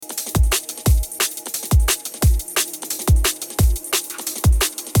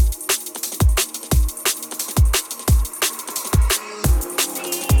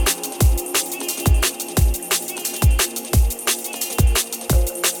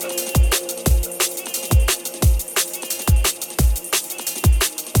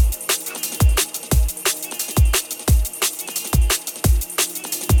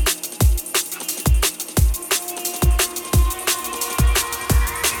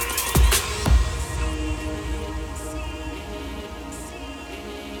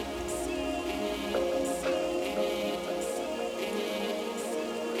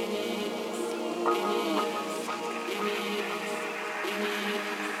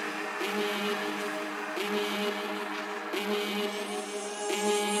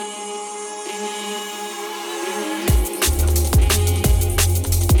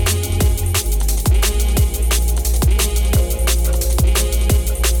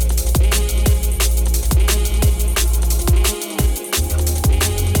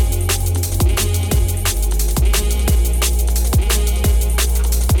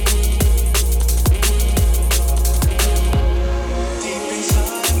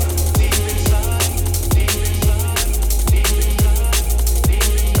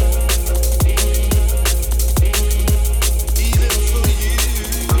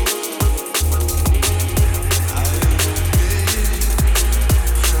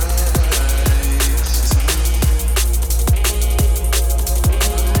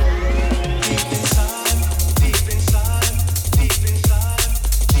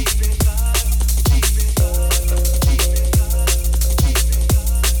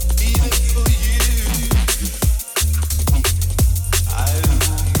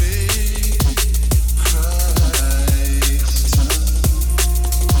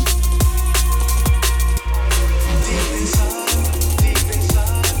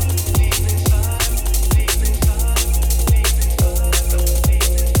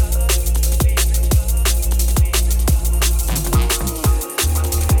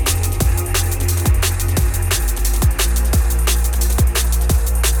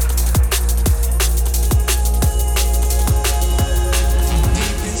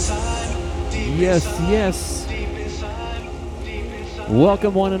yes, yes.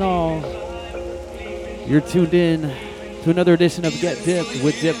 Welcome one and all. You're tuned in to another edition of Get Dipped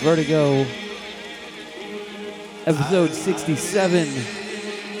with Dip Vertigo. Episode 67.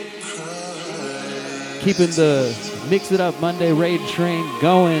 Keeping the Mix It Up Monday raid train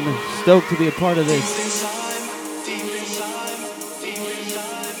going. Stoked to be a part of this.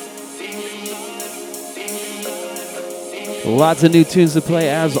 Lots of new tunes to play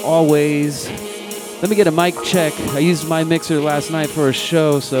as always. Let me get a mic check. I used my mixer last night for a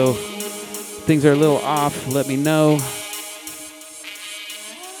show, so things are a little off. Let me know.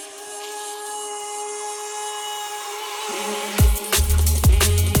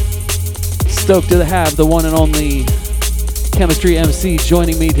 Stoked to have the one and only Chemistry MC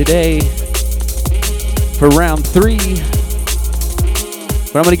joining me today for round 3.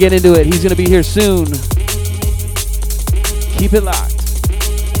 But I'm going to get into it. He's going to be here soon. Keep it locked.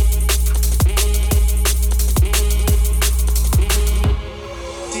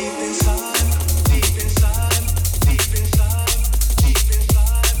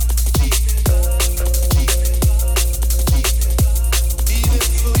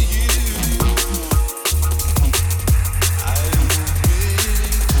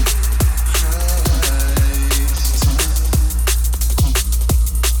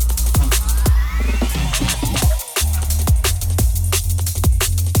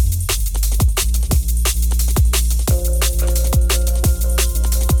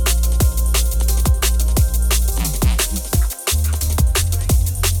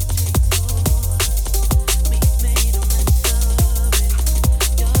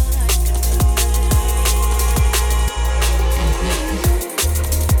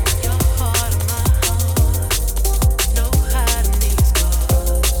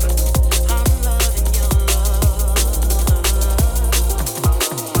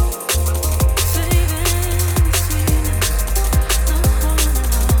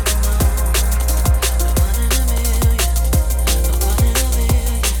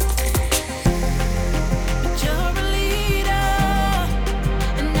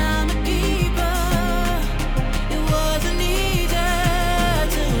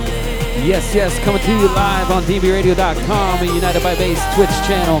 Yes, coming to you live on dbradio.com and United by Bass Twitch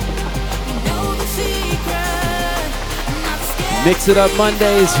channel. Mix It Up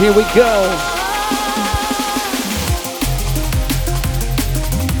Mondays, here we go.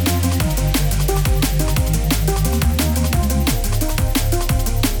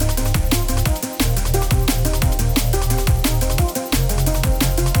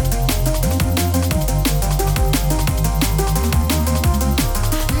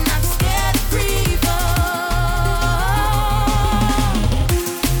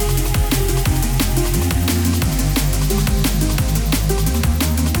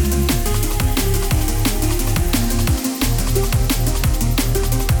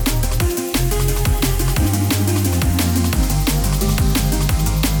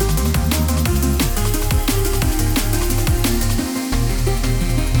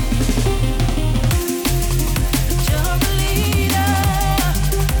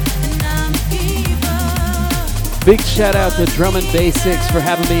 Big shout out to Drum and Basics for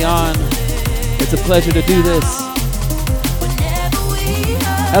having me on. It's a pleasure to do this.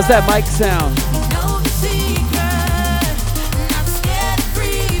 How's that mic sound?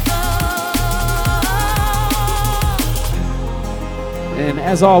 And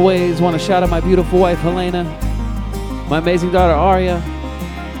as always, want to shout out my beautiful wife Helena, my amazing daughter Aria,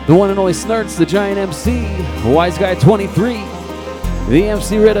 the one and only Snurts, the giant MC, Wise Guy 23, the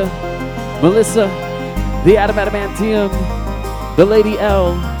MC Rita, Melissa, the Adam Adamantium, the Lady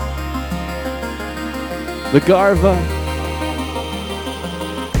L, the Garva,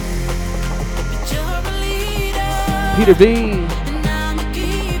 Peter B,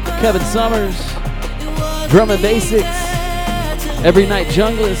 Kevin Summers, Drum and Basics, Every Night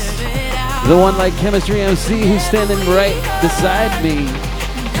Junglist, the one like Chemistry MC who's standing right beside me.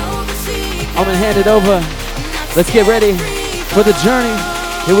 I'm gonna hand it over. Let's get ready for the journey.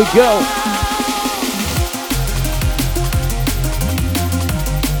 Here we go.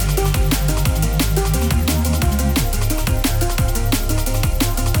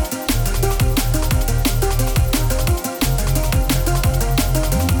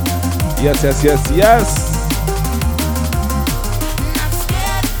 Yes.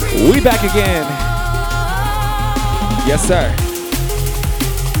 We back again. Yes, sir.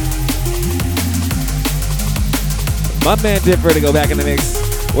 My man Dip Vertigo back in the mix.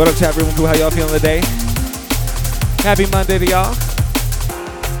 What up, chat room crew? How y'all feeling today? Happy Monday to y'all.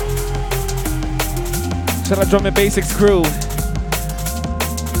 Shout out Drum and Basics crew.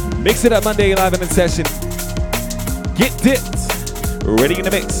 Mix it up Monday live and in session. Get dipped. Ready in the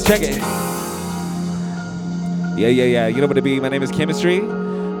mix. Check it. Yeah. You know what it be. My name is Chemistry.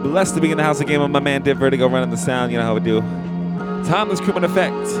 Blessed to be in the house again with my man Dip Vertigo running the sound. You know how we do. Timeless Crew in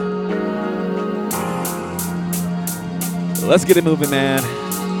effect. Let's get it moving, man.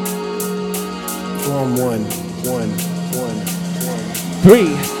 One.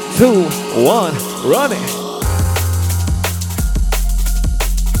 3, 2, 1, run it.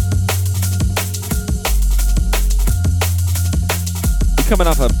 Coming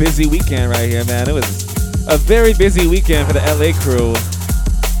off a busy weekend right here, man. It was a very busy weekend for the LA crew.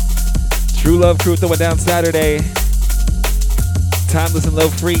 True Love crew throwing down Saturday. Timeless and Low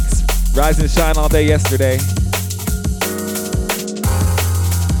Freaks, rise and shine all day yesterday.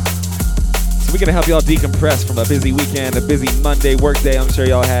 So we're gonna help y'all decompress from a busy weekend, a busy Monday work day I'm sure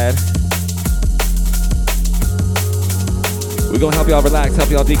y'all had. We're gonna help y'all relax, help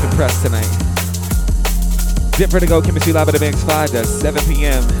y'all decompress tonight. Dip Vertigo, Chemistry Live at the Mix, 5 to 7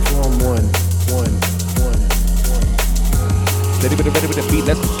 p.m. One. Ready with the beat,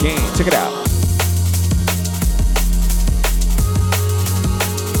 let's begin. Check it out.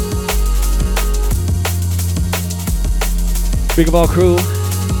 Big of all crew.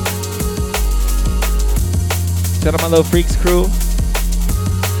 Shout out my Low Freaks crew.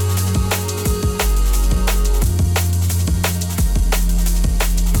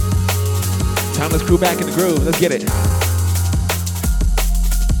 Timeless crew back in the groove. Let's get it.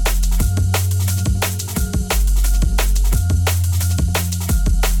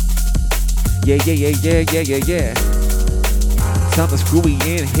 Yeah. Timeless crew, we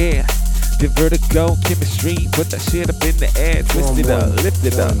in here. The Vertigo, Chemistry, put that shit up in the air. Twist it up, lift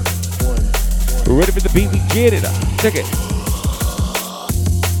it up. We're ready for the beat, we get it up. Check it.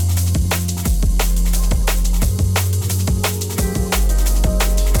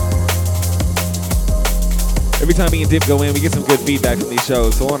 Every time me and Dip go in, we get some good feedback from these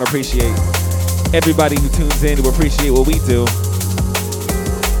shows. So I want to appreciate everybody who tunes in, who appreciate what we do.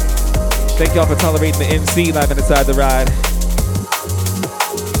 Thank y'all for tolerating the MC live inside the ride.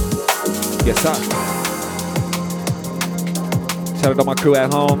 Yes, sir. Shout out to my crew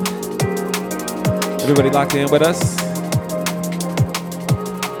at home. Everybody locked in with us.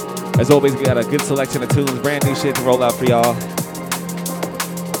 As always, we got a good selection of tunes, brand new shit to roll out for y'all.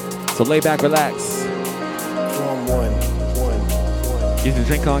 So lay back, relax. One. Get your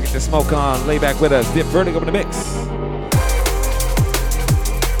drink on, get your smoke on, lay back with us. Dip Vertigo in the mix.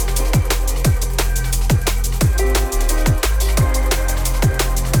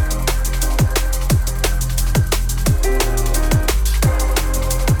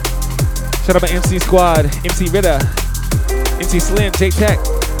 Shout out my MC squad, MC Ritta, MC Slim, J Tech.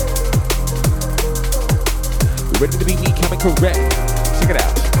 We're ready to be me, coming correct. Check it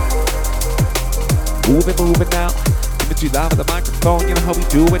out. Moving now. Chemistry live with the microphone, you know how we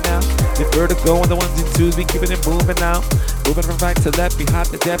do it now. The Vertigo on the ones and twos, we keeping it moving now. Moving from right to left, behind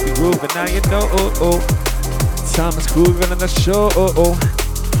the death, we grooving now, you know. Timeless crew running the show.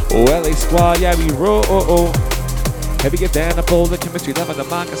 LA squad, yeah, we roll. Heavy get down the boulder, Chemistry love on the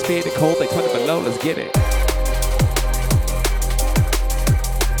mic, it's faded cold, like 20 below, let's get it.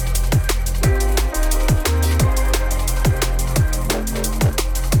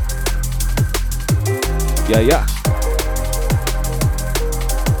 Yeah.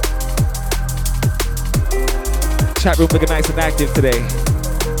 Chat room looking nice and active today.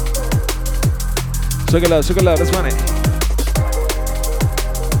 Sugar love, let's run it.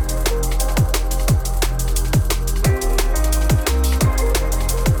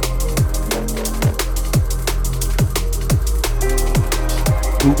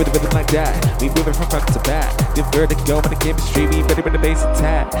 Moving the rhythm like that. We moving from front to back. The Vertigo in the Chemistry. We ready with the bass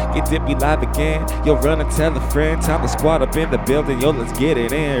attack. Get dippy live again. Yo, run and tell a friend. Time to squad up in the building. Yo, let's get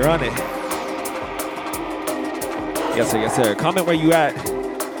it in. Run it. Yes, sir. Comment where you at.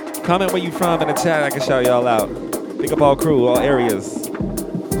 Comment where you from in the chat. I can shout y'all out. Pick up all crew, all areas.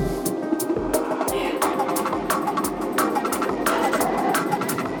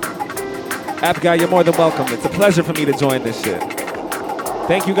 App guy, you're more than welcome. It's a pleasure for me to join this shit.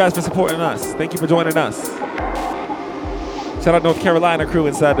 Thank you guys for supporting us. Thank you for joining us. Shout out North Carolina crew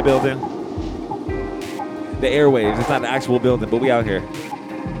inside the building. The airwaves, it's not the actual building, but we out here.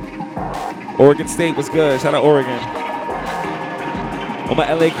 Oregon State was good. Shout out Oregon. All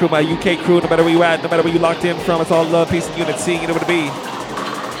my LA crew, my UK crew, no matter where you at, no matter where you locked in from, it's all love, peace, and unity. You know what it be.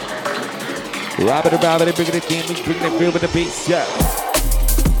 Robbing it, bringing it in, we bringing it real with the beats, yeah.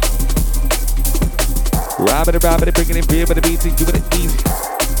 Robbing it, bringing it real with the beats, and doing it easy.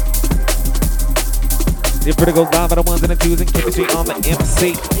 The vertigo live, the ones and the twos, and chemistry on the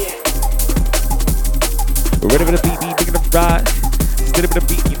MC. Ready for the beat, bigger the ride. Steady for the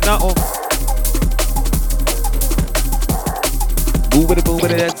beat, you know. Move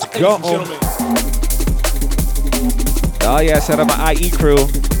it, let's go. Oh yeah, shout out my IE crew.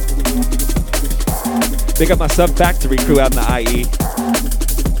 Big up my Sub Factory crew out in the IE.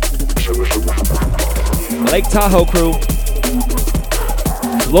 Lake Tahoe crew.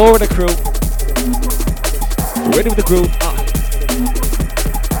 Florida crew. Ready with the groove.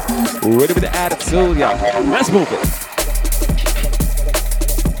 Ready with the attitude, yeah. Let's move it.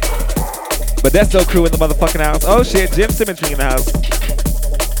 But that's no crew in the motherfucking house. Oh shit, Jim Symmetry in the house.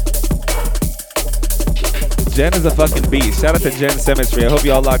 Jen is a fucking beast. Shout out to Jen Symmetry. I hope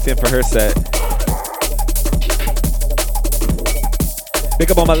y'all locked in for her set. Pick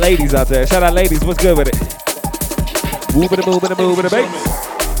up all my ladies out there. Shout out ladies, what's good with it? Move it, bass.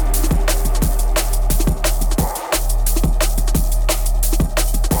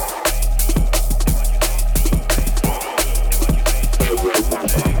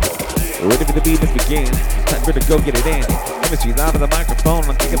 Ready for the beat, let's begin. Time for to go get it in. Chemistry live on the microphone,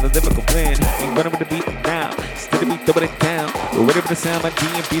 I'm kicking the lyrical blend. Ain't running with the beat now. Steady beat, throwing it down. We're ready for the sound, my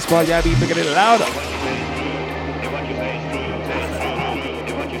D&B squad, y'all be picking it louder.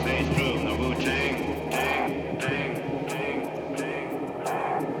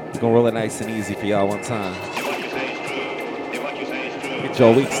 We're gonna roll it nice and easy for y'all one time. Get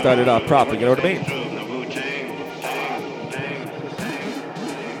your week started off proper, you know what I mean?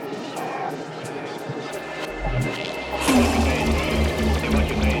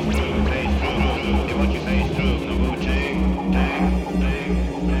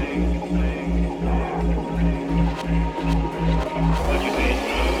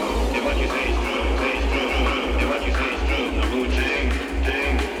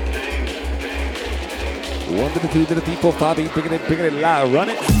 One to the two to the three, four, five, eight, bringing it loud, run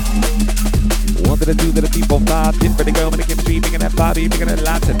it. One to the two to the three, four, five, different go, and the chemistry, bringing that body, bringing it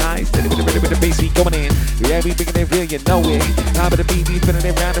loud tonight. Steady with the bass beat going in. Yeah, we bringing it real, you know it. Time for the beat, spinning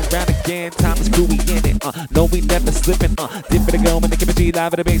it round and round again. Time is cool, we in it. No, we never slipping. Different go, and the chemistry,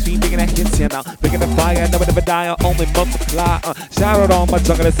 live with the bass beat, bringing that hits, you know. Bringing the fire, never die, only multiply. Shout out all my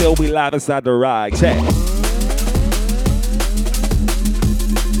junglers, still we live inside the ride. Check.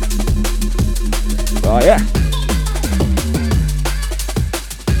 Oh yeah.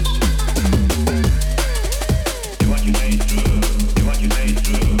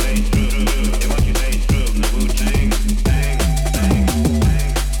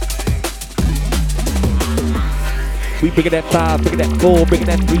 We bring it at 5, bring it at 4, bring it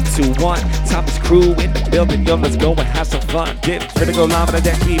at 3, 2, 1. Time is crew in the building, yo, let's go and have some fun. Get ready to go live on the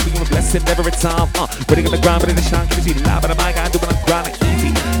deck, we give a blessing every time. Ready on the grind, ready to shine, cause you live on the mic, I do what I'm grinding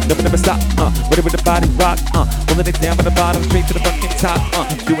easy. Never stop, ready with the body rock, holding it down from the bottom, straight to the fucking top,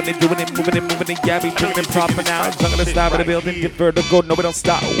 doing it, moving it, yeah, we bringing it proper now. Jungle is live in the building, get vertigo, no, we don't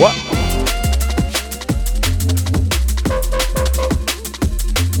stop, what?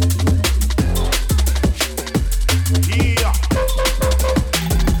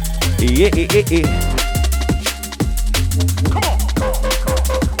 Yeah. Come on.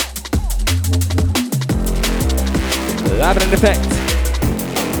 Live in effect.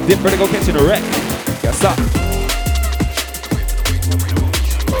 Dip vertigo catching a wreck. Yes, up.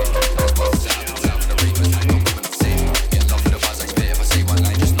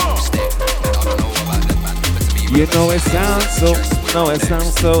 You know it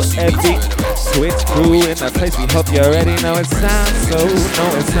sounds so heavy. Twitch crew in the place, we hope you already know it sounds so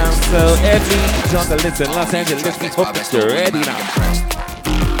heavy. Journalists in Los Angeles, we hope that you're ready now.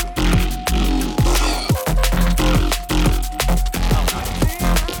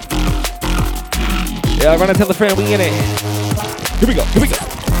 Yeah, run and tell a friend we in it. Here we go.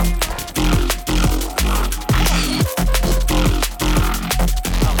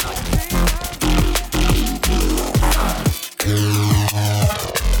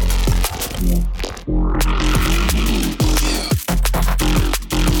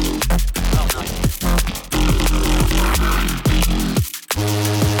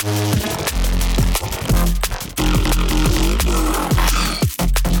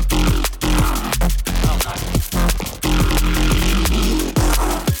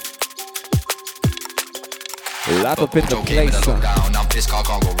 Lap up in the place. I'm pissed, car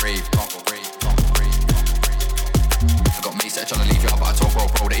can't go rave. Forgot me, said trying to leave you out, but I told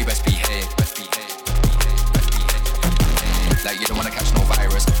bro that you best behave. Like you don't wanna catch no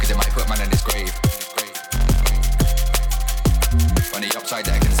virus, cause it might put man in his grave. On the upside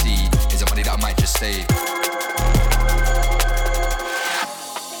that I can see is the money that I might just save.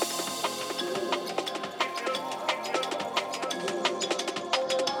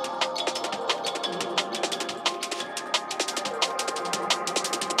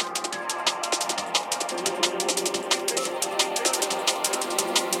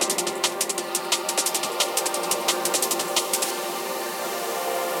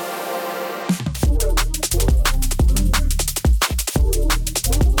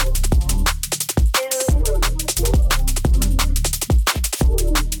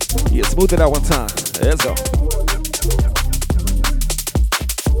 Smooth it out one time. Let's go.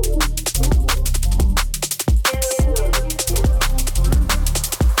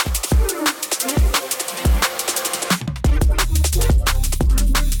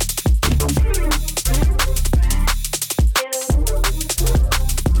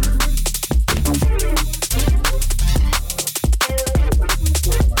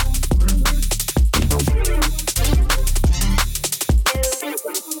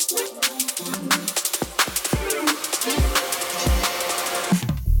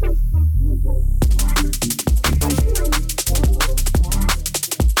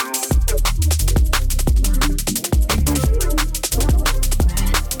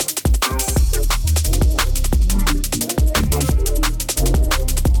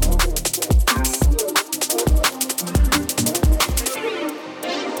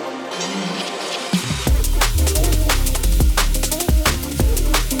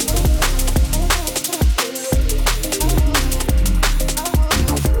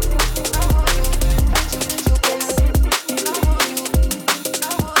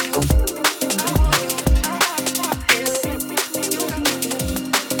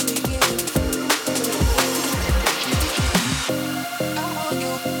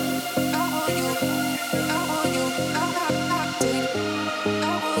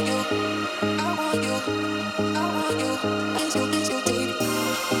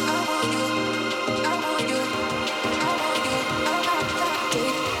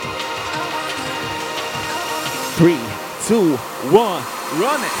 Three, two, one,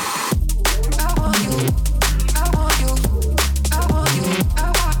 run it.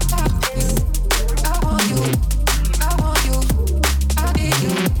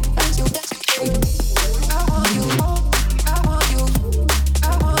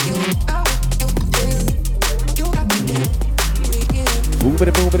 Boom,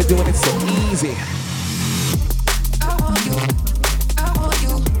 doing it so easy.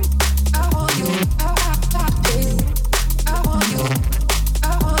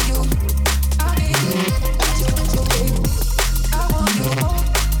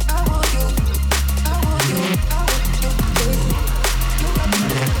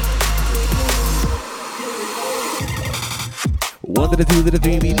 One to the two to the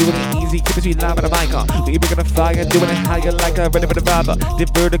three, we doing it easy. Keep it sweet, live on the mic on. We bring the fire, doing it higher like a ready for the vibe. The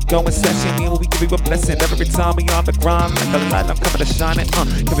vertigo in session, and we give you a blessing every time we on the grind. Like the light, I'm coming to shine it.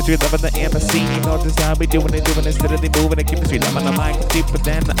 Keep it sweet, love on the MC. You know just how we doing it, steadily moving it. Keep it sweet, love on the mic, deeper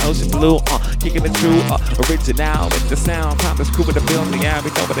than the ocean blue. Kicking it true, original with the sound. Time to screw with the building, yeah,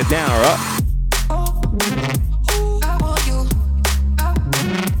 we throwing it down,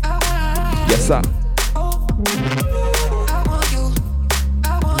 Yes, sir.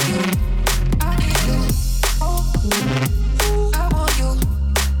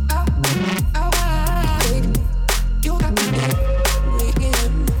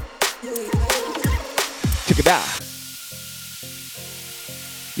 Check it out.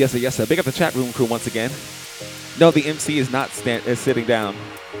 Yes, sir, yes, sir. Big up the chat room crew once again. No, the MC is not sitting down.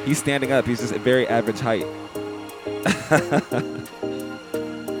 He's standing up. He's just a very average height.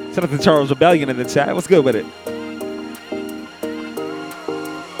 Shout out to Charles Rebellion in the chat. What's good with it?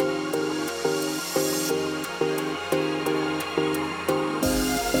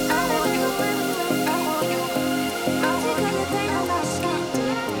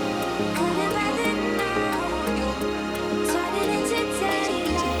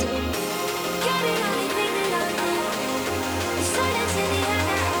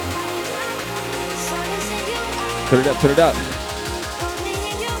 Turn it up, turn it up.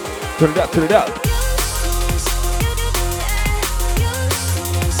 Turn it up, turn it up.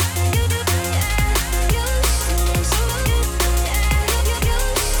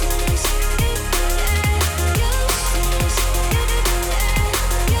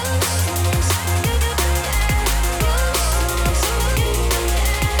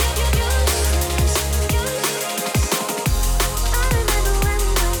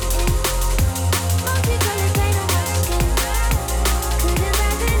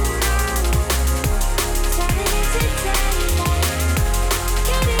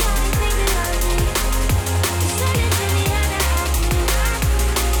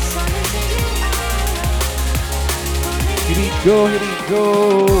 Here we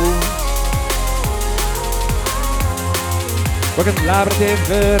go. Working live at the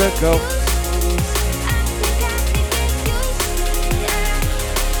vertigo.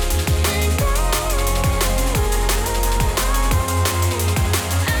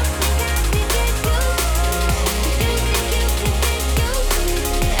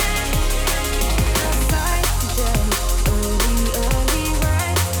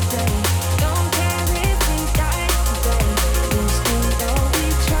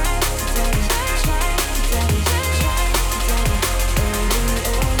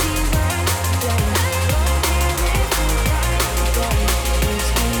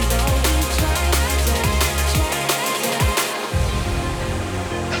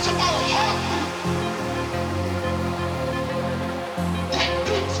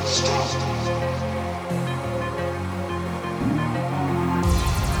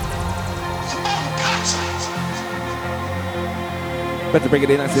 Better bring it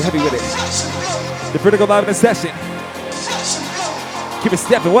in nice and heavy with it. The Vertigo live in the session. Keep it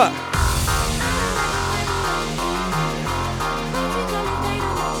stepping, what?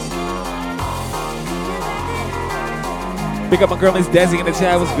 Pick up my girl Miss Desi in the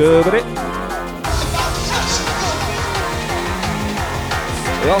chat, what's good with it?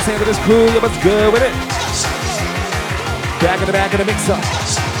 Los Angeles crew, yeah, what's good with it? Back of the mixer.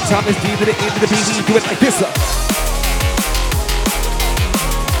 Thomas D to the end of the BB, do it like this up.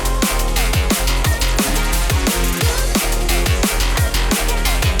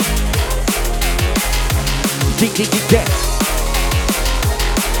 Get.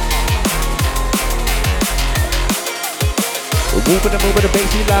 Moving the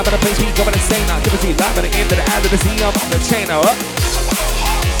bass, we live in the place, we going insane now. Give us the live at the end of the ad of the sea, I'm on the chain now, up.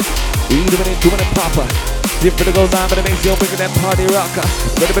 We doing it proper. Different to go live in the bass, you're bringing that party rocker.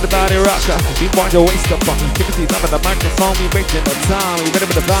 Ready for the body rocker. We want your waist up, give us the live at the microphone, we wasting no time. We ready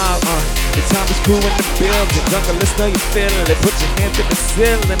for the vibe, The time is cool in the building. Jungle listener, you feeling it. Put your hands in the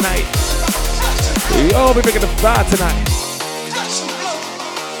ceiling tonight. Yo, we bringing the vibe tonight.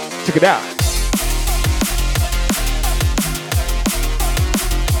 Check it out.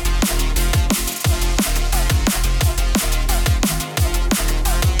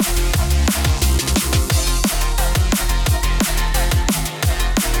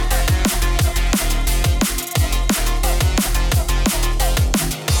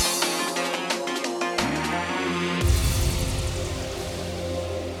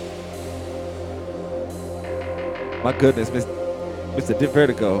 My goodness, Mr. Dip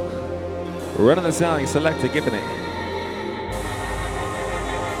Vertigo. Running the sound, you select it, giving it.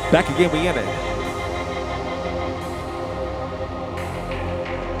 Back again, we in it.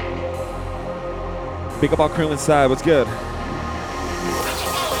 Big up our crew inside, what's good?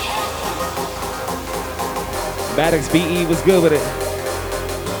 Maddox BE was good with it.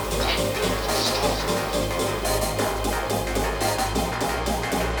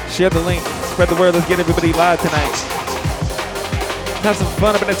 Share the link, spread the word, let's get everybody live tonight. Have some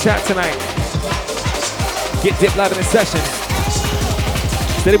fun up in the chat tonight. Get Dip live in the session.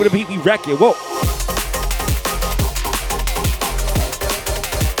 Steady with the beat, we wreck it, whoa.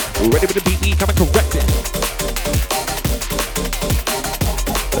 Ready with the beat, we coming corrected.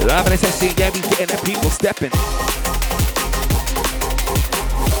 Live in the session, yeah, we getting that people stepping.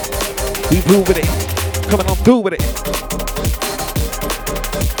 We move with it, coming on through with it.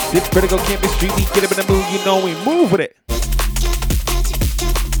 Dip Vertigo chemistry, we get up in the mood, you know we move with it.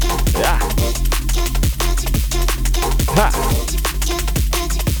 Yeah. Ha.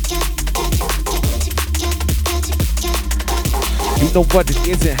 You know what it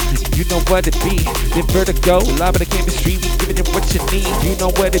isn't, you know what it be. Dip Vertigo, live in the chemistry, we giving you what you need. You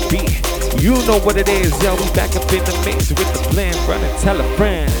know what it be, you know what it is. Yo, we back up in the mix with the blend. Run and tell a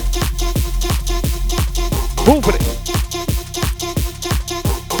friend. Move with it.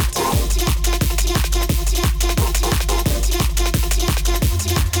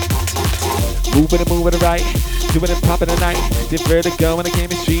 Moving it right, doing it proper tonight. Dip Vertigo in the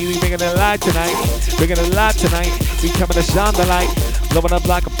chemistry, we bringing it live tonight. Bringing it live tonight, we coming to shine the light. Blowing up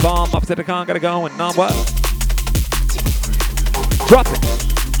like a bomb, up to the con, gotta go and on what? Drop it.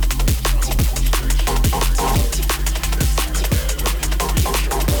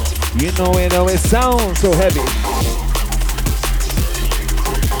 You know it sounds so heavy.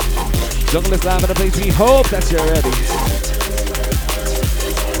 Jungle is live in the place, we hope that you're ready.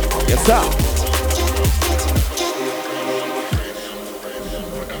 Yes, sir.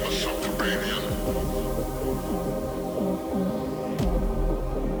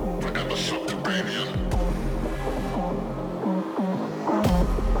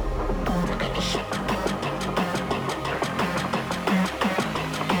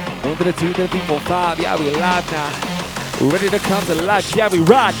 To the 2 to the 3 4 5, yeah, we live now. Ready to come to life, yeah, we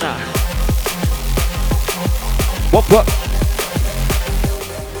ride now. What?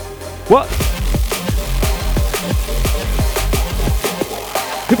 What?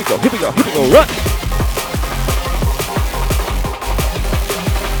 Here we go, run!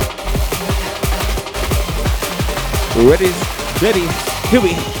 Ready, here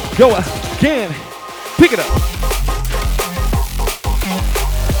we go again. Pick it up.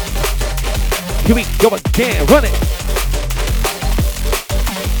 Here we go again, run it.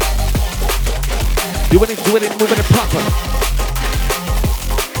 Doing it, moving it proper.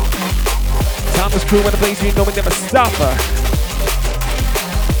 Thomas crew in the place, you know we never stop her.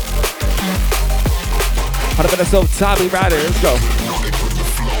 How to better so Tommy Rider, let's go.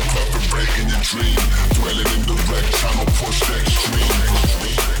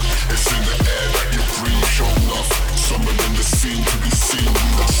 It's in the air that you breathe, show enough. Summer in the scene to be seen.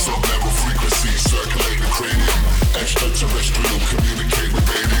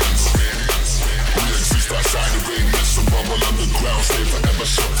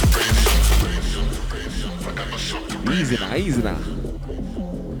 Easy now, easy now.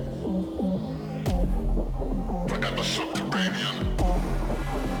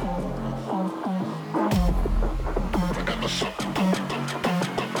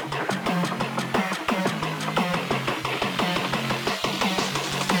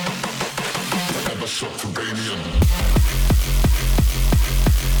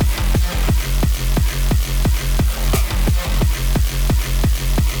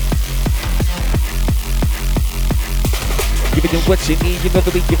 Giving you what you need, you know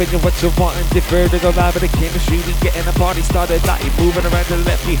that we giving you what you want. And the vertigo live with the chemistry, we getting a party started. Like moving around to the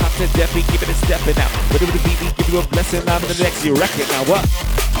left, we hot to death, we giving it stepping out. Ready with the beat, we give you a blessing. Live in the next, you wreck it now. What?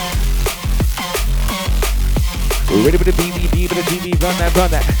 Ready with the beat, with the TV, run that, run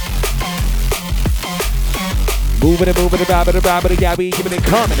that. Moving it, ride it, yeah, we giving it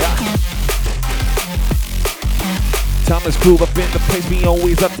coming out. Thomas crew up in the place, we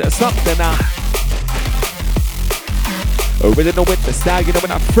always up to something now. Original with the style, you know we're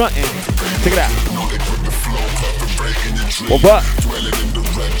not frontin'. Check it out. Well, what?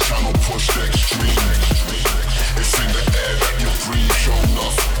 It's in the air that you breathe, show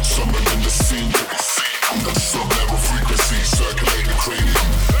enough. Summer in the scene, I'm the sub-level frequency, circulating cranium.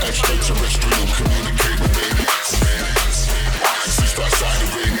 Extraterrestrial, communicate with aliens. Exist outside the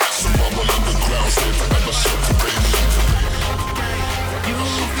ring, some bubble underground, stay forever subterranean. You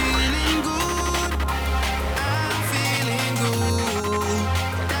feeling good? I'm feeling good.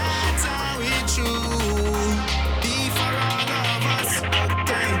 That's how it should be for all of us.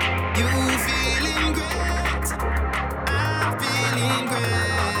 Okay, you feeling great? I'm feeling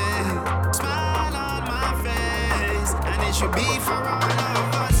great. Smile on my face, and it should be for all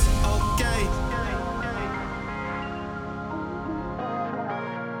of us. Okay.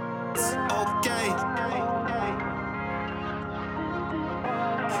 Okay.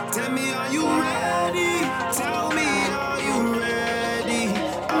 Tell me, are you ready? Tell me, are you ready?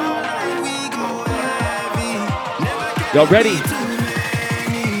 All right, we go heavy. Never get Y'all ready? too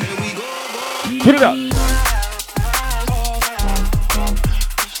many. Here we go. Put it up.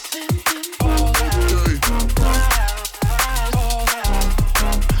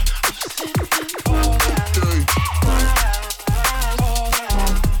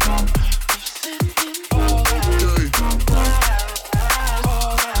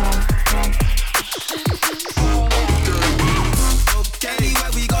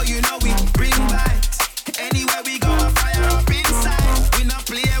 Anywhere we go, you know we bring vibes. Anywhere we go, I fire up inside. We not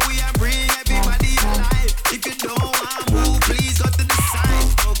play, we are bring everybody alive. If you don't want to move, please go to the side.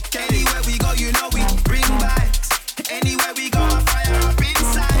 Okay. Anywhere we go, you know we bring vibes. Anywhere we go, I fire up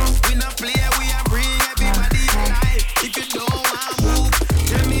inside. We not play, we are bring everybody alive. If you don't want to move,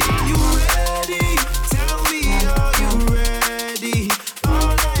 tell me, are you ready? Tell me, are you ready?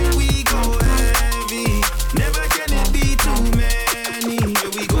 All right, we go heavy. Never can it be too many.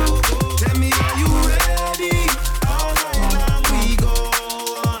 Here we go. Tell me, are you ready? All night long we go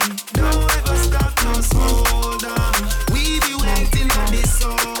on. Don't ever stop, no slow down. We be waiting for this so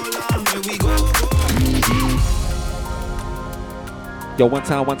long. Here we go. Yo, one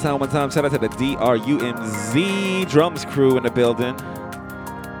time. Shout out to the DRUMZ drums crew in the building.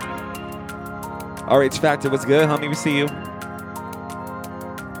 RH Factor, what's good, homie? We see you.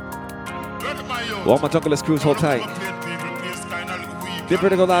 Well, all my junglist crews, hold tight. Did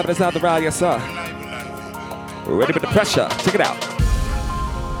Vertigo live and it's out the ride, yes sir. We're ready with the pressure. Check it out.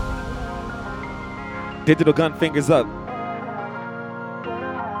 Digital gun fingers up.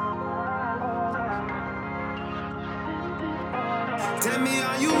 Tell me,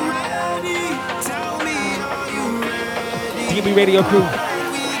 are you ready? Tell me, are you ready? DB Radio crew. We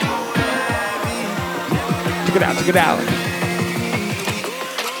go heavy. Check it out, check it out.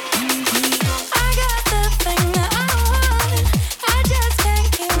 I got the thing that I want. I just can't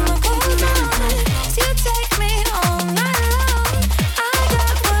keep my cool on. You take me all night long. I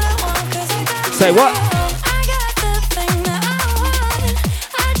got what I want 'cause I got Say you. what? I got the thing that I want.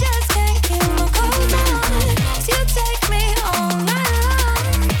 I just can't keep my cool on. You take me all night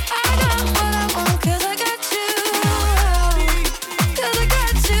long. I got what I want 'cause I got you. 'Cause I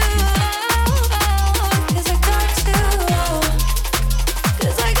got you. 'Cause I got you.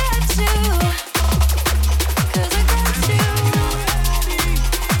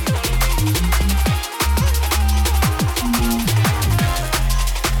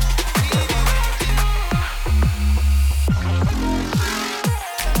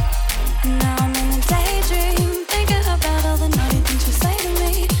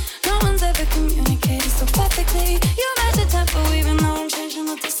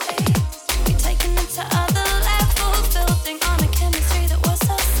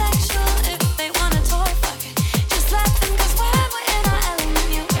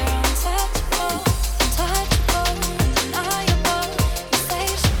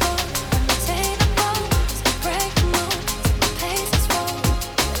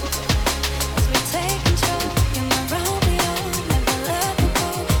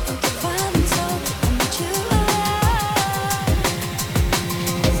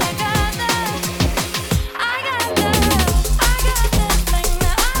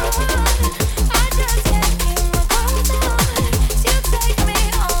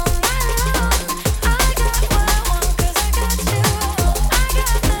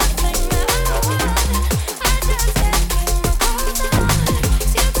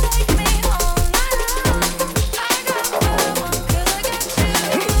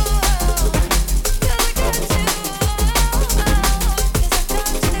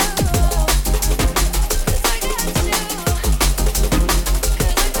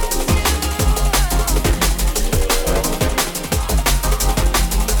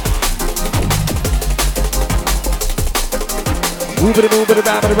 Move it,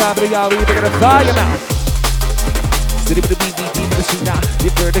 y'all. We bring it fire now. City with the beat, the street now. The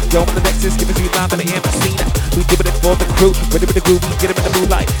vertigo in the Nexus, give it to you live in the embassy now. We give it for the crew, ready with the groove, we get it in the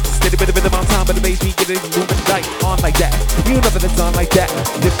moonlight. Steady with the rhythm on time, but the bass, we get it moving tight. On like that, you know that it's on like that.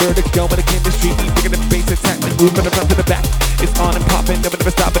 The vertigo in the chemistry, we bring the bass attack, and move from the front to the back. It's on and popping, never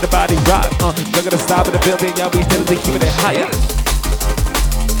stop in the body rock. We're gonna stop in the building, y'all, we steadily keeping it higher.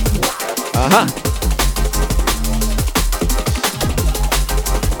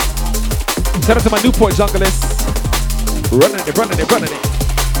 Shout out to my Newport junglist. Running it.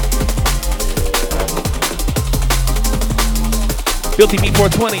 Filthy Meat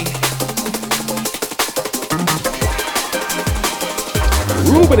 420.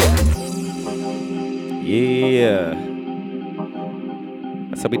 Ruben it. Yeah.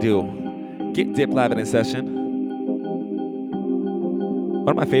 That's how we do. Get Dip live and in session. One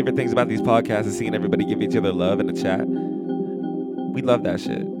of my favorite things about these podcasts is seeing everybody give each other love in the chat. We love that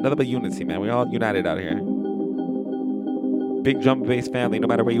shit. Nothing but unity, man. We're all united out here. Big drum and bass family, no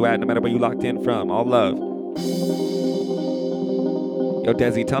matter where you at, no matter where you locked in from. All love. Yo,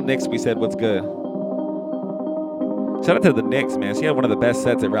 Desi, tell Nix we said what's good. Shout out to the Nix, man. She had one of the best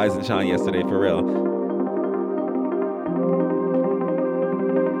sets at Rise and Shine yesterday, for real.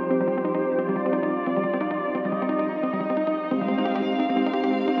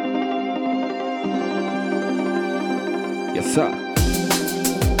 Yes, sir.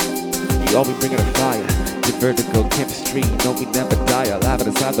 You always bringing a fire. The vertical chemistry, no, we never die. Alive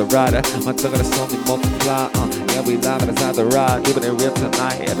inside the rider. My tongue gonna slowly multiply. Yeah, we live inside the ride. Doing it real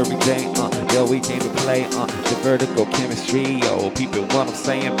tonight, every day. Yo, we came to play. The vertical chemistry. Yo, people, what I'm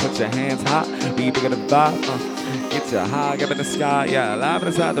saying? Put your hands hot. We bringing the vibe. Get your high up in the sky. Yeah, alive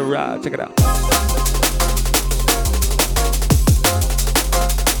inside the ride. Check it out.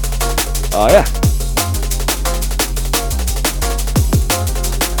 Oh yeah.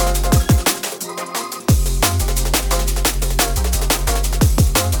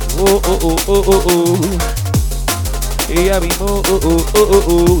 Oh, oh, oh, oh, oh, oh. Yeah, we move. Oh, oh, oh, oh,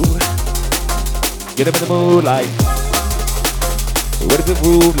 oh. Get up in the moonlight. What does it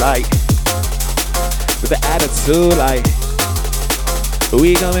move like? With the attitude like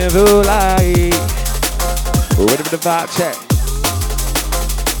we coming through like. What if the vibe check?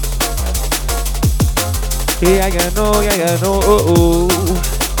 Yeah, you know, oh,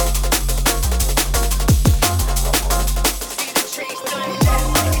 oh.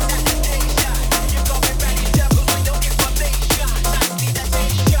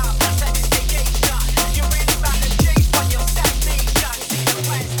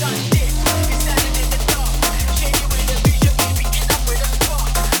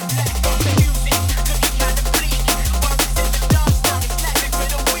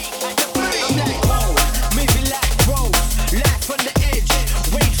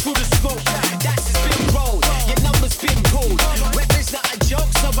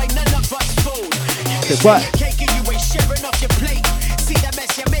 What? Cake you ain't sharing off your plate. See that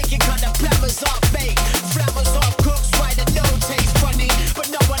mess you're making, kind of flammers off bake. Flammers off cooks, why the dough tastes funny. But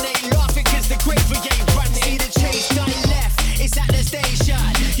no one ain't laughing cause the gravy ain't running. See the chase done left, it's at the station.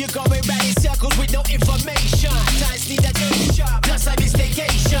 You're going round in circles with no information. Times need a new shot, plus a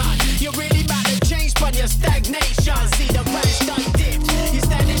mistakation. You're really mad at change, but your stagnation. See the rice done dipped, you're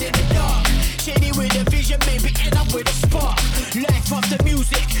standing in the dark. Shady with a vision, maybe end up with a spark. Life off the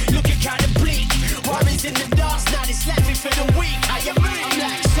music, looking kinda bleak. Worries in the dance, now it's laughing for the weak. I am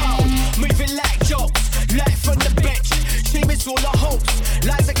like soul, moving like jokes. Life from the bench, streaming all our hopes.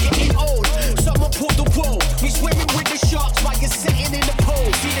 Lives are getting old, someone pulled the wool. We swimming with the sharks while you're sitting in the pool.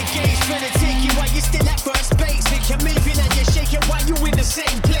 See the game's trying to take you while you're still at first base. Think you're moving and you're shaking while you're in the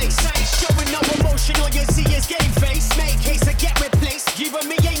same place. Ain't showing no emotion, all you see is game face. Make case I get replaced. You and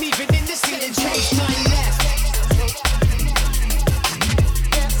me ain't even in the scene and change time left.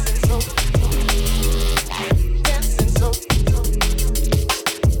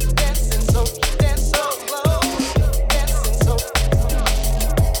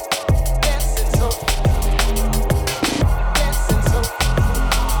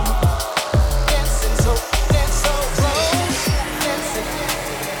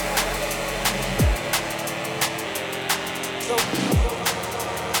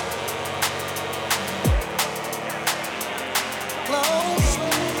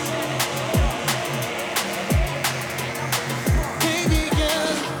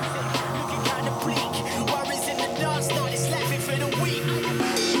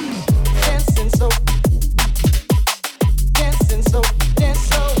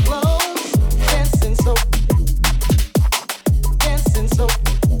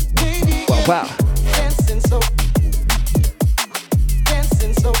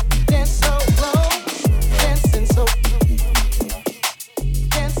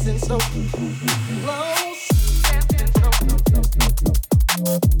 dancing so close.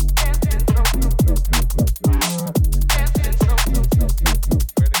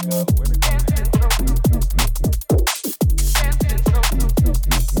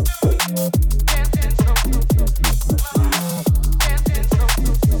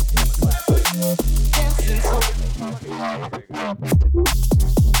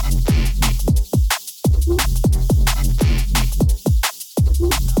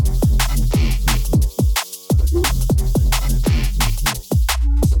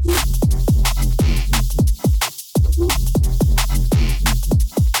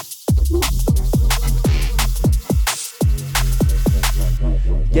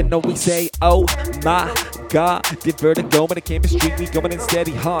 You know we say, oh my God, did vertigo when the chemistry, we going in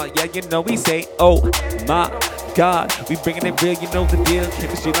steady hard. Yeah, you know we say, oh my God, we bringing it real, you know the deal.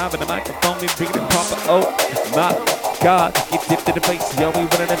 Chemistry live in the microphone, we bringing it proper. Oh my God, get dipped in the face, yo, we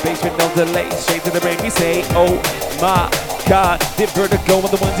running the bass with no delay. Straight to the brain, we say, oh my God, did vertigo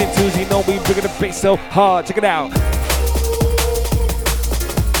on the ones and twos, you know we bringing the bass so hard. Check it out.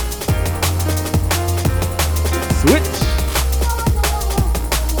 Switch.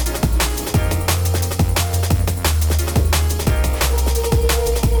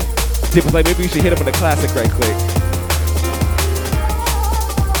 Tip was like, maybe you should hit him with a classic right quick.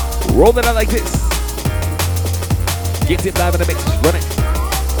 Roll it out like this. Get it live in the mix. Run it.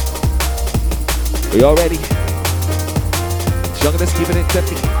 We all ready? Jungle is keeping it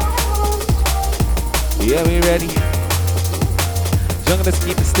stepping. Yeah, we ready. Jungle is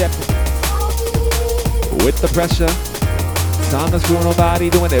keeping stepping. With the pressure. Time to screw nobody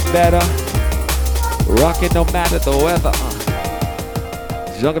doing it better. Rocking no matter the weather.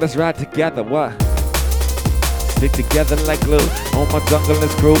 Jungle, let's ride together, what? Stick together like glue, on my jungle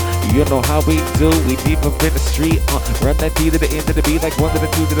is crew. You know how we do, we deep up in the street. Run that D to the end of the B, like 1 to the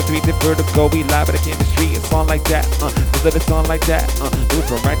 2 to the 3 to vertigo. We live in the chemistry, it's on like that. Let it's on like that. Move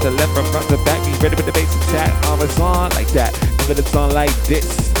from right to left, from front to back. Be ready with the bass attack. It's on like that. Let it's on like this.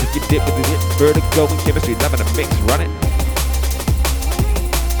 You dip with the hit, vertigo and chemistry, live in the mix, run it.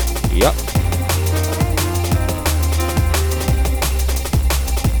 Yup.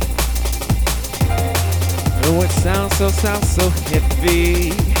 Oh, it sounds so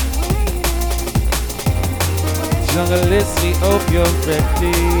heavy. Jungle, let's see, hope you're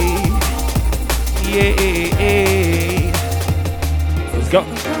ready. Yeah. Let's go.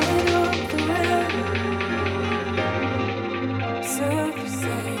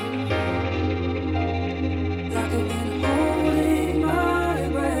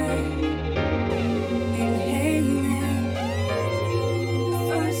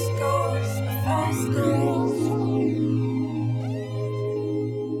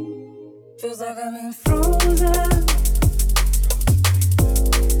 Feels like I'm in frozen,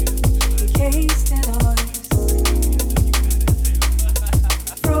 encased in ice,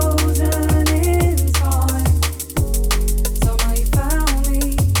 frozen in time. Somehow you found me,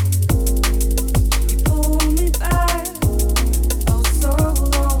 you pulled me back. Oh, so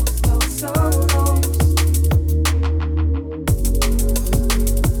lost, oh, so lost.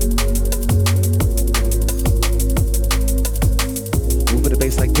 Move with the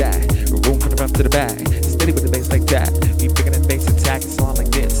bass like that. Room from the front to the back. Steady with the bass like that. We bringing the bass attack. It's on like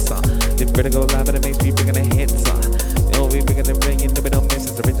this. The vertigo live in the bass. We bringing the hits. Yo, we bringing the ring. You know we don't miss.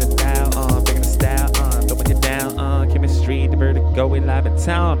 It's original. Bringing the style. Throwing you down. Chemistry. The vertigo. We live in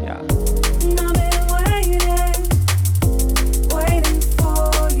town. Yeah. And I've been waiting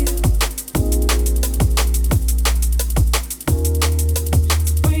for you.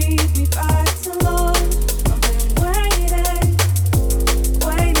 Breathe me back to love. I've been waiting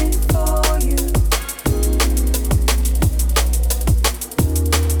for you.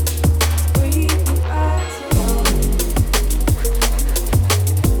 Breathe me back to love.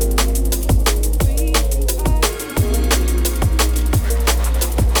 Breathe me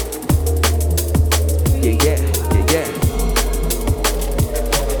back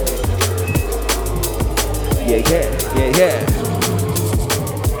Yeah.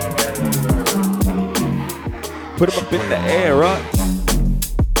 Put them up in the air, right?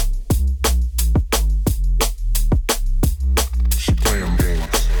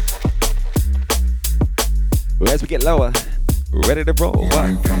 Well, as we get lower, we're ready to roll.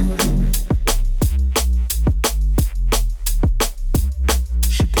 What?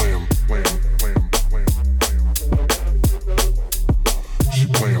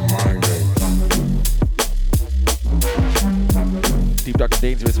 Deep, dark, and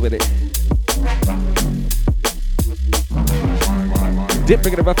dangerous with it. Dip,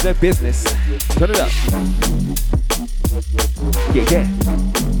 bringing it up to that business. Turn it up. Yeah.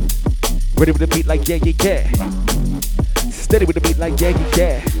 Ready with the beat like yeah, yeah, yeah. Steady with the beat like yeah, yeah,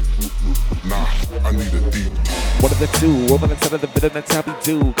 yeah. Nah, I need a beat. One of the two, over the side of the villain, that's how we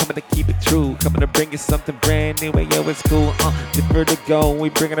do. Coming to keep it true, coming to bring you something brand new. Yo, it's cool, the vertigo, we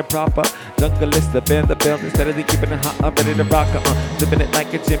bringing it proper. Junglist up in the building, steadily keeping it hot, I'm ready to rock living it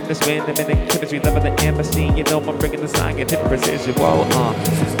like a gymnast, winning in chemistry, loving the embassy. You know I'm bringing the scientific precision, whoa,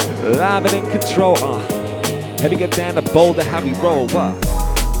 live and in control, heavy get down the boulder, how we roll,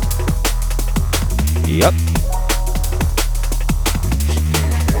 Yup.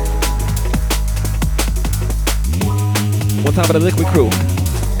 One time for the Liquid crew.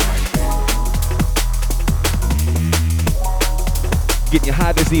 Getting you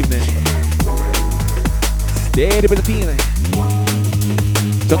high this evening. Steady with the feeling.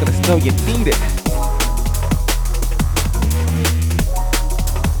 Don't let us know you need it.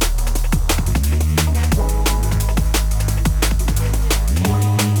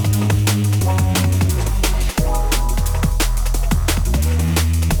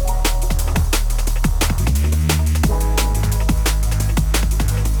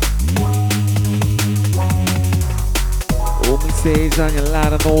 Say, shine your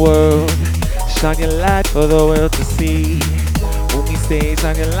light on the world. Shine your light for the world to see. When we say,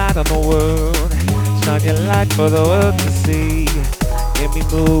 shine your light on the world. Shine your light for the world to see. And we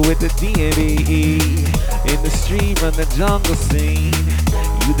move with the DMV. In the street, run the jungle scene.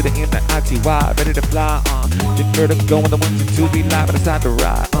 You did it in the ITY, ready to fly, The vertigo on the 1, 2, 3, live by the side to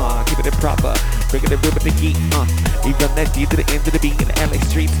ride, keeping it proper, bringing it real with the heat, We run that D to the end of the B in the LA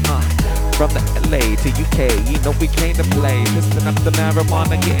streets, From the LA to UK, you know we came to play. Listen up the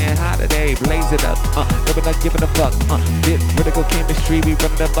marijuana, getting high today, blaze it up, no we're not giving a fuck, Bit vertical chemistry, we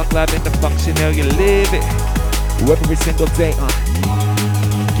run the buck live in the functional, you live it, every single day,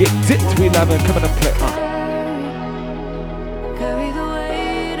 Get dipped, we live and coming to play, Carry the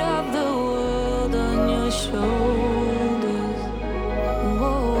weight of the world on your shoulders.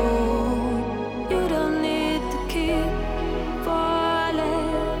 Whoa, you don't need to keep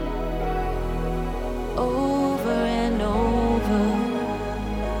falling over and over.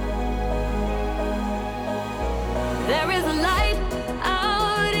 There is a light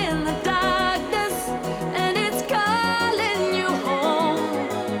out in the darkness, and it's calling you home.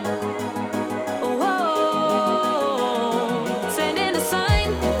 Sending a sign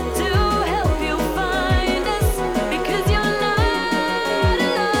to help you find us, because you're not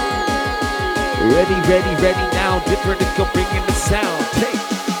alone. Ready now, different to go bringing the sound, take.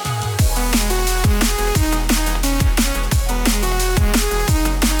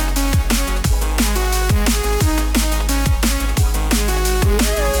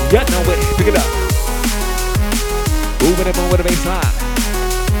 You know it, pick it up. Moving it with the baseline.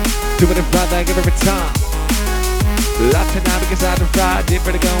 Doing it right like every time. Lots of now because I can fly.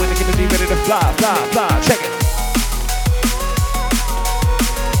 Different to go in the chemistry, ready to fly, fly, fly. Check it.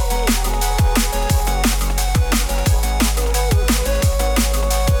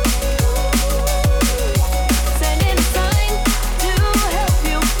 Sending a sign to help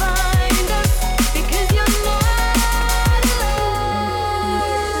you find us, because you're not alone.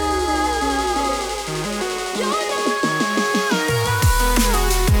 You're not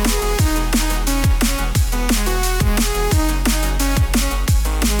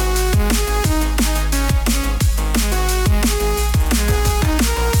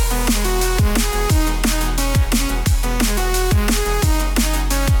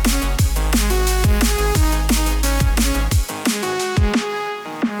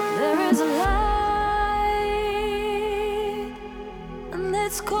There is a light, and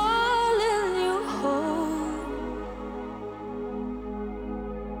it's calling you home.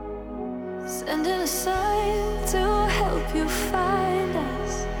 Sending a sign to help you find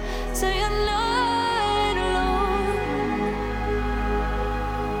us, so you're not alone.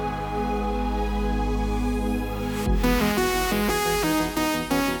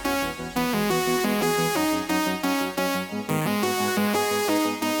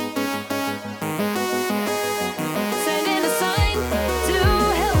 Sending a sign to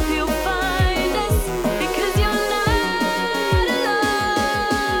help you find us, because you're not alone.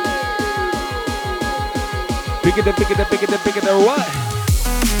 Bigger the what?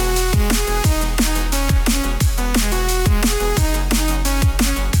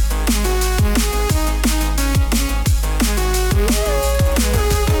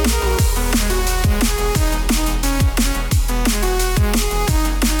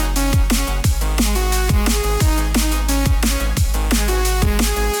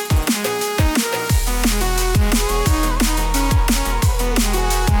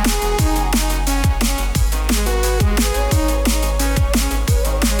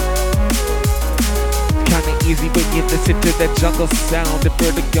 easy when you listen to that jungle sound. The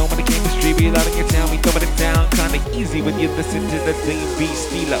vertigo when the chemistry be loud in your town. We throwing it down kinda easy when you listen to the DB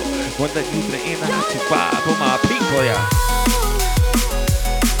stilo. One that you the inner to vibe for my people, yeah.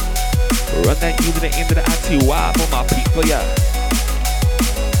 Run that you to the end of the ITY for my people, yeah.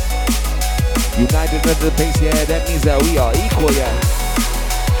 United under the base, yeah, that means that we are equal, yeah.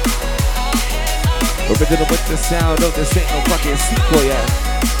 Original with the sound of this ain't no fucking sequel, yeah.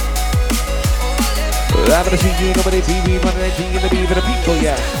 I'm gonna see you, nobody be running that G in the B for the people,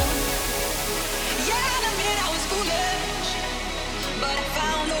 yeah.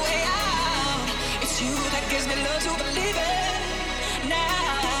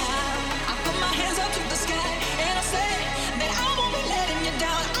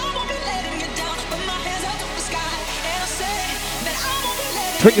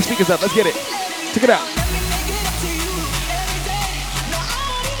 Turn your speakers up, let's get it. Check it out.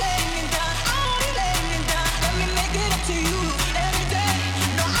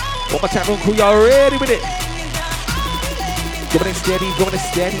 One more time, room crew, y'all ready with it? Going in steady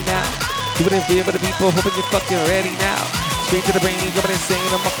now. Doing it real for the people, hoping you're fucking ready now. Straight to the brain, going insane,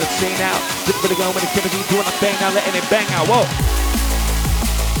 I'm off the chain now. Just really going with the chemistry, doing a bang now, letting it bang out, whoa.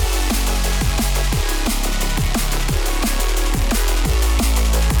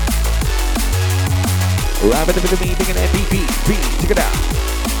 Rapping with me, thinking that beat, check it out.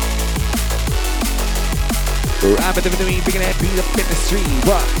 Rapping with me, thinking that beat up in the street,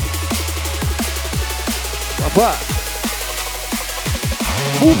 what?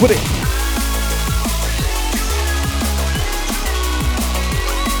 Move with it.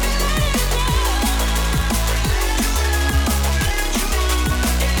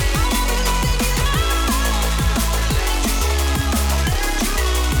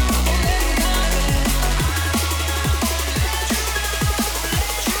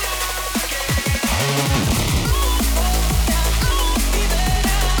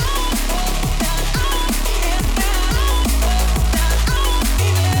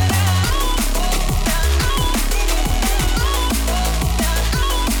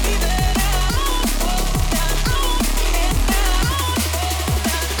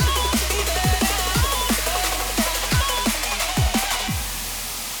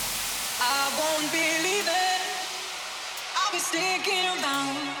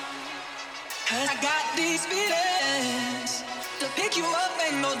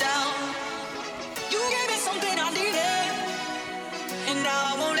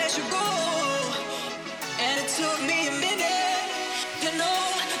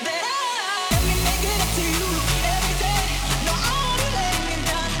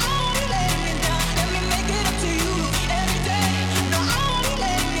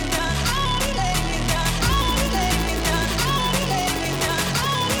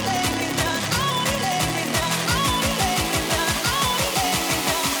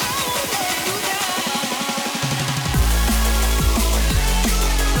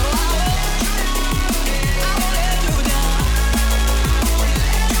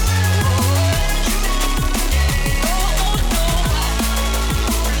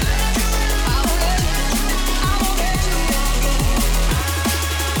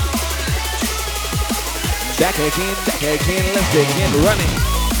 Back again, let's begin running.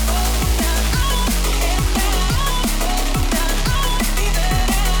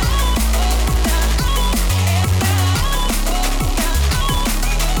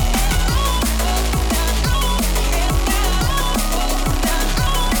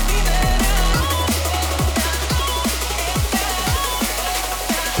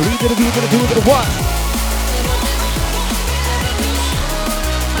 Three to the B to the 2 to the 1.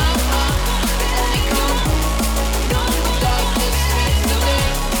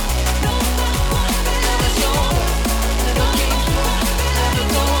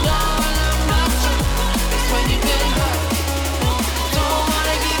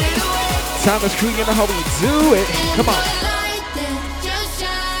 Time to screw, you know how we do it. Come on.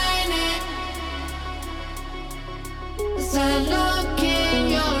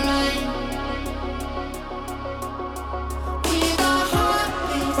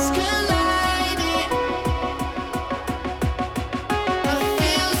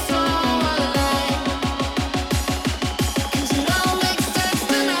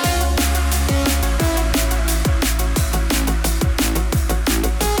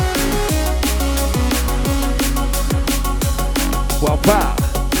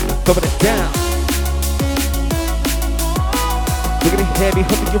 Throwing it down. Bringing it heavy,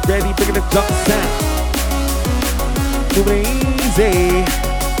 hoping you're ready, bringing the jump sound. Moving easy.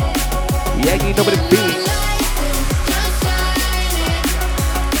 Yeah, you know what it be.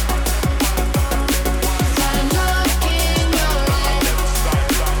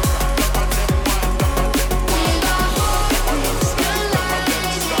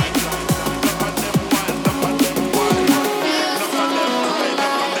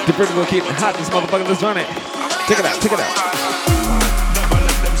 The vertigo keep it hot, this motherfucker, let's run it. Check it out, check it out.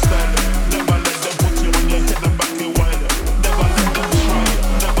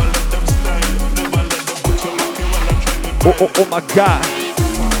 Oh my God.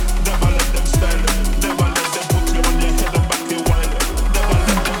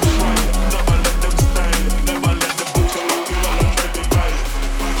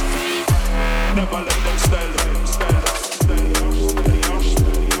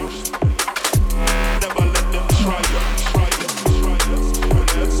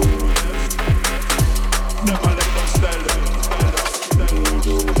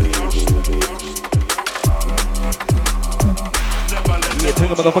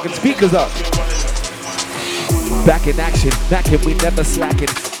 Motherfucking speakers up. Back in action, back and we never slacking.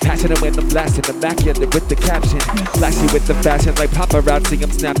 Passionate when I'm blasting, immaculate with the caption. Flashy with the fashion like paparazzi,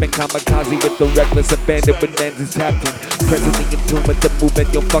 I'm snapping. Kamikaze with the reckless abandon when man's is tapping. Presently in tune with the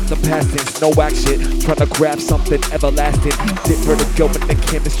movement, you'll fuck the past tense. No action, trying to grab something everlasting. Dip vertigo in the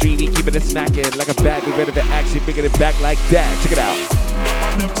chemistry, we keeping it smacking. Like a bat, we ready to action, bringing it back like that. Check it out.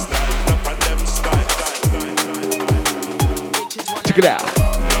 Check it out.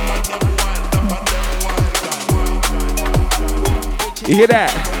 You hear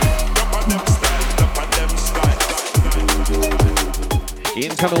that?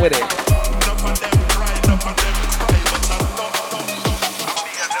 Incoming with it.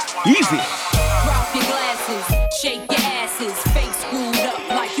 Easy. Drop your glasses, shake your asses, face screwed up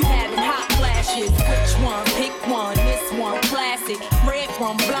like you having hot flashes. Which one? Pick one. This one classic. Red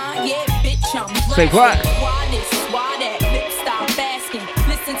from blind, yeah, bitch, I'm Say what? Why this? Why that? Lip stop asking.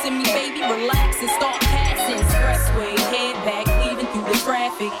 Listen to me, baby, relax and start passing. Expressway, head back, weaving through the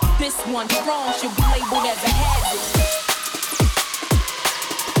traffic. This one strong should be labeled as a hazard.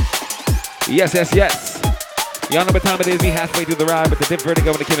 Yes, yes, yes. Y'all know what time it is. We halfway through the ride with the Dip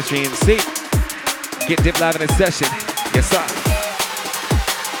Vertigo and the Chemistry and see. Get Dip live in a session. Yes, sir.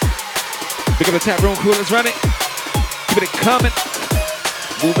 Pick up the chat room crew. Let's run it. Keep it coming.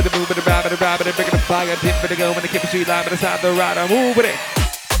 Moving it, robbing it, bringing the fire. Dip Vertigo and the Chemistry live beside the rider. Move with it.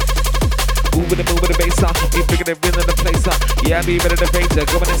 Moving the bass off, we bringing it real in the place up. Yeah, we ready to raise it,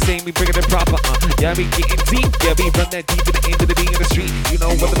 going insane, we bringing it proper. Yeah, we getting deep, yeah, we run that deep to the end of the beat in the street. You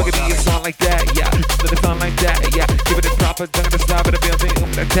know what the fuck it is, a song like that, yeah. Let it sound like that, yeah. Giving it proper, dunking the slab in the building,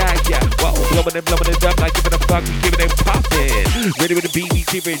 open the tag, yeah. Whoa, blowing it up like giving a fuck, we giving it poppin'. Ready with the beat, we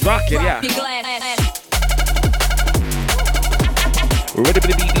keep it rockin', yeah. Ready with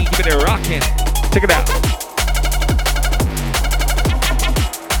the beat, we keep it rockin'. Check it out.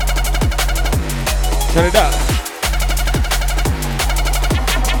 Turn it up.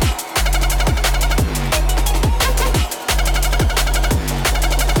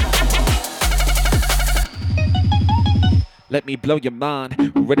 Let me blow your mind.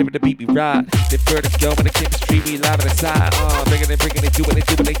 Ready for the beat we ride. The vertigo and the chemistry we live on the side. Bringing it, doing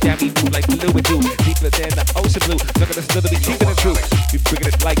it. Yeah, we move like fluid do. Deeper than the ocean blue. Look at us, still be keeping it true. We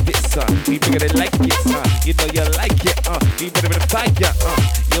bringing it like this, we bringing it like this, You know you like it, We ready to fight, Yo,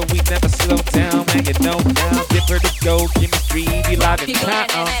 we never slow down, man. You know now. The vertigo, chemistry, we live in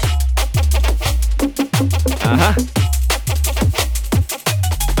time.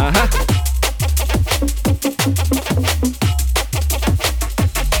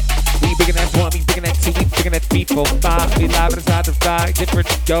 We bringing that one, we bringing that two, we bringing that 3, 4, 5. We live inside the ride, different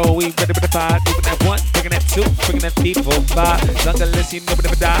to go. We ready for the 5, bringing that 1, bringing that 2, bringing that 3, 4, 5. Long unless you never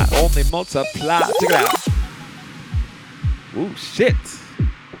die, only multiply. Check it out. Ooh, shit.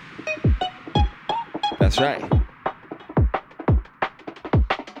 That's right.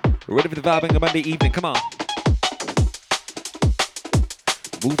 Ready for the vibe on a Monday evening, come on.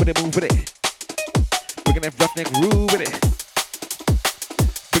 Moving it. Bringing that roughneck groove with it.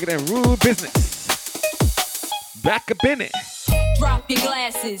 Bringing that rude business. Back up in it. Drop your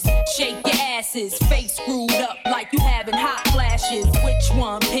glasses, shake your asses, face screwed up like you having hot flashes. Which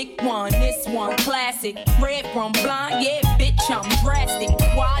one? Pick one. This one classic. Red from blind, yeah, bitch, I'm drastic.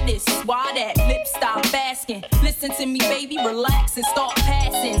 Why this? Why that? Lip stop asking. Listen to me, baby, relax and start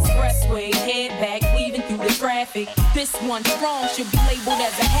passing. Expressway, head back, weaving through the traffic. This one strong should be labeled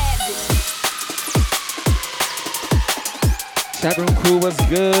as a hazard. Chat room crew was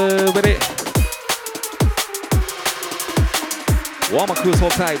good with it. Walmart crew's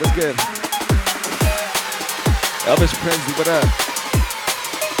hold tight, what's good? Elvis Presley, what up?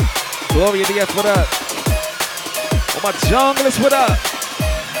 Gloria Diaz, what up? All my junglers, what up?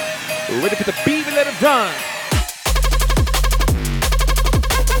 We're ready for the beat and let it run.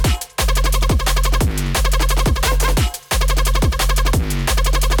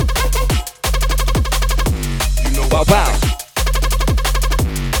 Wow, wow.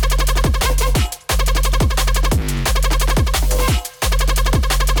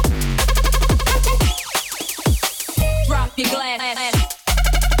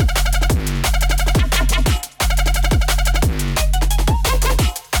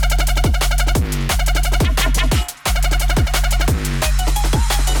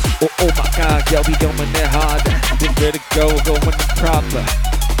 Oh my God, yeah, we going in hard. Then vertigo, going in proper.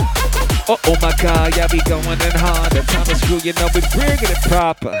 Oh my God, yeah, we going in hard. The time is screw, you know we bringing it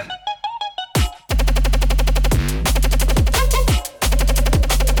proper.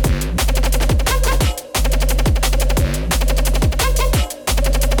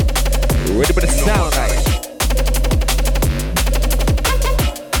 Ready for the sound like.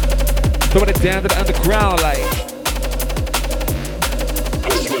 Throwing it down to the underground like.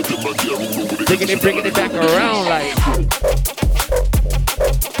 Bringing it back around like.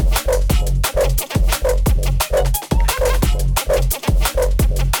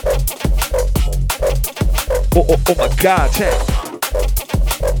 Oh my God, check.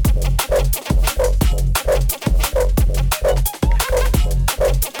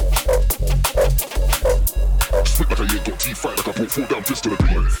 Spit like I ain't got T5, like I brought 4 down fist to the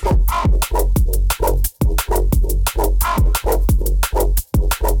beat.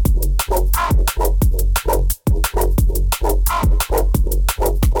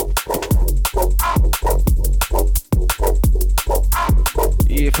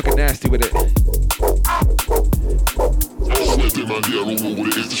 Yeah, fucking nasty with it. I swear to man, yeah, I don't know what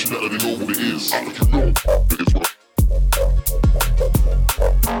it is. This shit that they know what it is. Like you know, it is what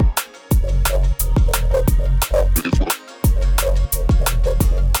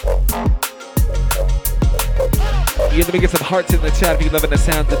Yeah, let me get some hearts in the chat if you loving the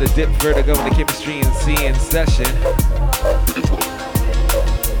sounds of the dip, vertigo, and the chemistry and C in session.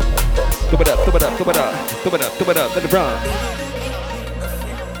 Throw it up, throw it up, throw it up, throw it up, throw it up, let it run.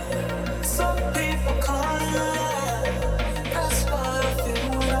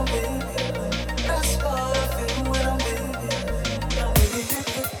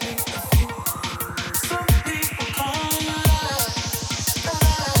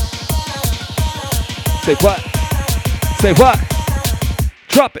 Say what? Say what?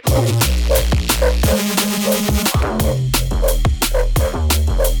 Drop it.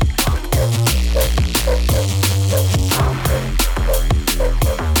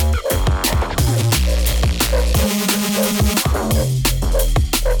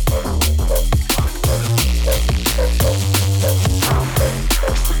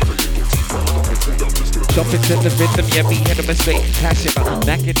 Jump into the rhythm, yeah, we hit 'em and straight passion,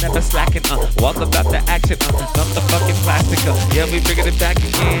 backing, never slacking, all about the action, I'm the fucking plastic, yeah, we bringing it back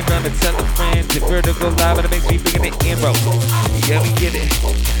again, run and tell a friend, the vertigo live, and it makes me bringing it in, bro, yeah, we get it,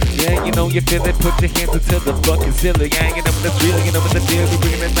 yeah, you know you feel it, put your hands until the fucking ceiling, yeah, you know what that's real, you know what the deal, we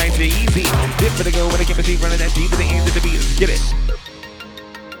bringing it nice and easy, dip vertigo, when the chemistry running that deep to the end of the beat, let's get it,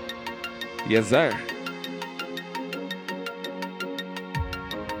 yes sir.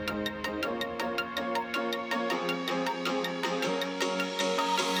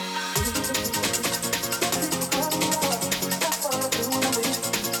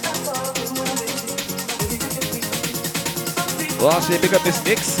 Well, I'll say big up Miss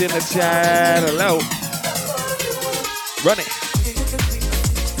Nix in the chat. Hello. Run it.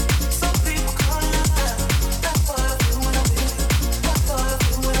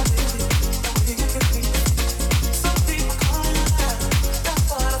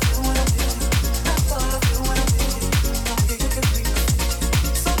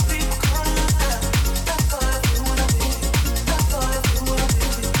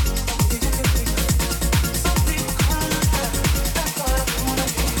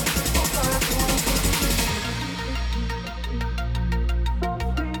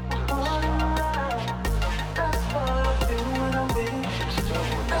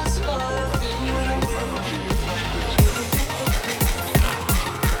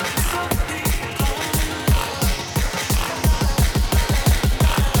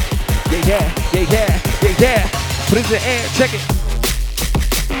 Yeah. Put it in the air, check it.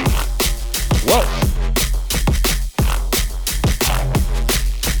 Whoa.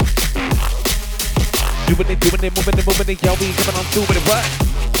 Doing it, moving it, yo, we coming on through with it, what?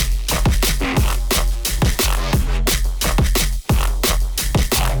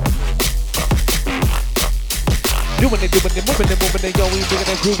 Doing it, moving it, yo, we bringing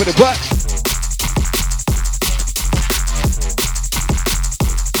that groove with it, what?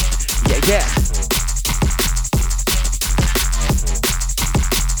 Yeah.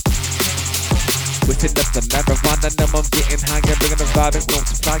 Whipping up the marijuana, now I'm getting higher, bringing the vibe and going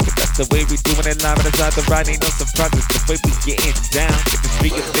to fly. That's the way we doing it live, and inside the ride ain't no surprises. The way we getting down, get the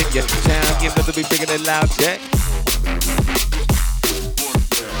speakers in your town, you know that we bringing it loud, check.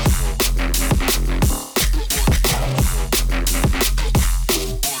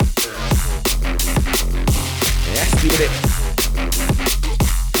 Nasty with it.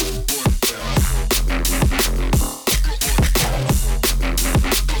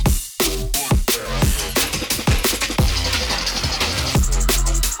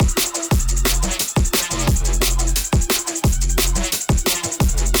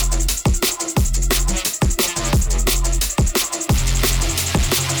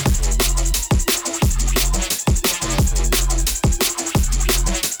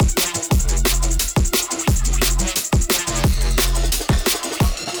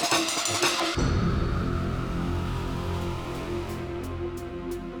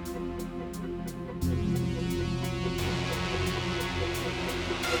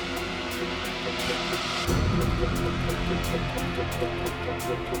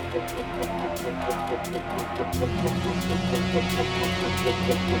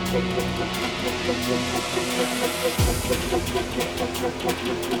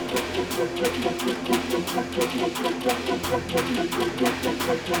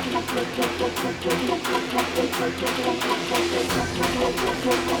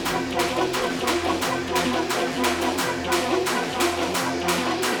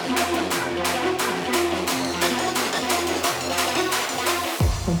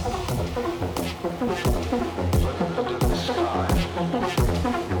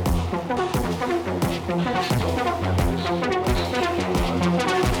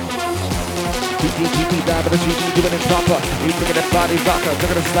 Doing it proper, we bringing that body rocker, look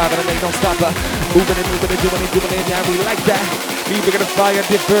at the slide, and they don't stop her. Moving it, doing it, yeah, we like that. We bringing the fire,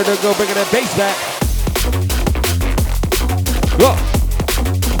 dip vertigo, bringing the bass back. Go.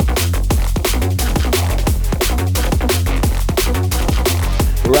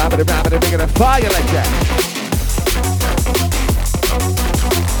 Rabbit, bringing the fire like that.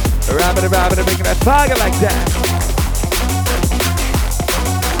 Rabbit, bringing that fire like that.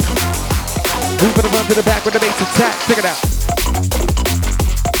 Move it around to the back with the bass attack. Check it out.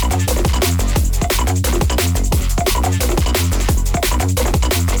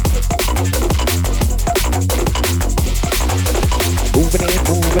 Moving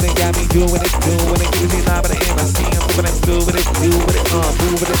it, got me doing it. Give me live at the end. I see him moving it, moving it,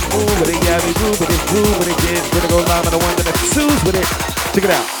 got me moving it, yeah. Gonna go live on the one and the twos with it. Check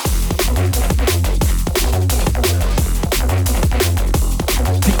it out.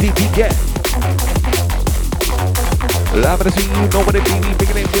 Yeah. Love to see you know what it be,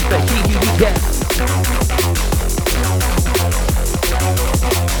 bringing it with the heat, yeah.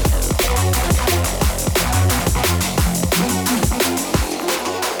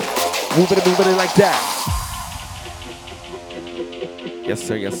 Moving it like that. Yes,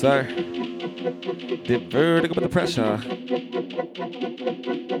 sir. Dip vertigo with the pressure.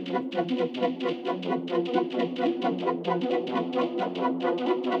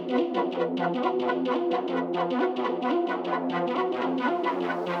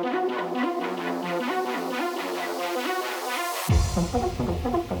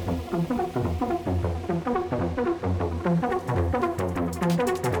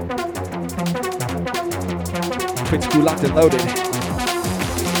 Prince Crew locked and loaded.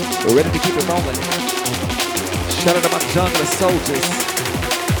 We're ready to keep it rolling. Shout out to my jungle soldiers.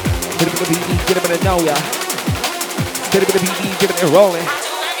 Get him in the BD, get him in the know ya. Get him in the BD, get him in rolling.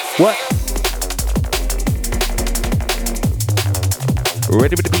 What?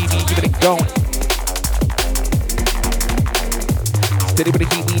 Ready with the BD, give it going. Steady with the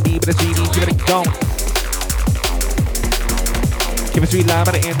BD, with the CD, give it going. Chemistry line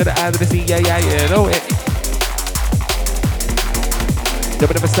by the end of the eyes of the sea, yeah, know it.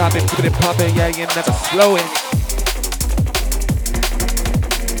 Never stop it, keep it popping, yeah, you never slow it.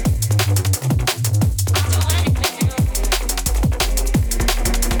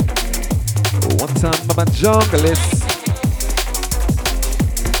 One time I'm a junglist.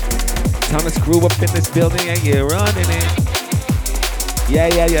 Time to screw up in this building, yeah, you're running it. Yeah,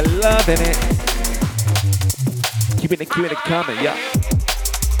 you're loving it. Keeping it coming, yeah.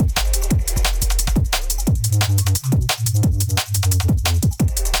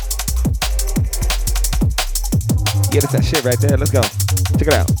 Yeah, that's that shit right there. Let's go. Check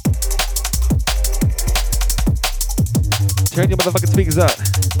it out. Turn your motherfucking speakers up.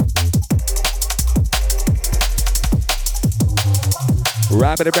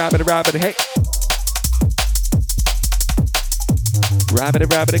 Rabbit, hey.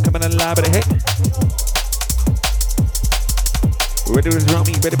 Rabbit, coming alive, hey. Ready with the drum,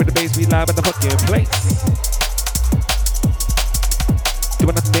 ready with the bass, we live in the fucking place.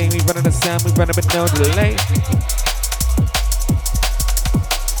 Doing the thing, we running the sound, we running with no delay.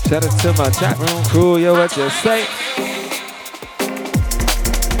 Shout out to my chat room crew, yo, what you say?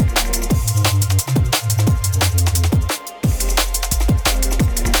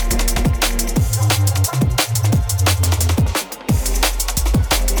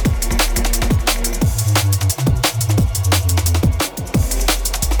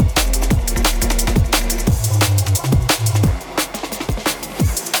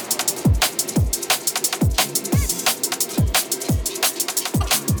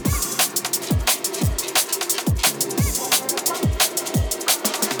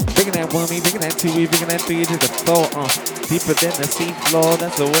 Bringing that 2, we bringing that 3 to the 4, deeper than the sea floor,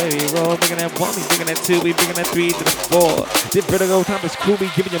 that's the way we roll. Bringing that 1, we bringing that 2, we bringing that 3 to the 4. Dip vertigo, time is cool, we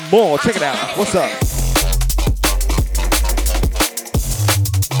giving you more. Check it out. What's up?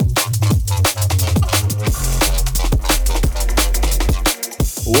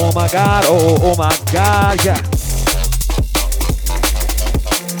 Oh my God, oh my God, yeah.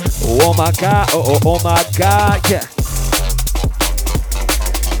 Oh my God, oh my God, yeah.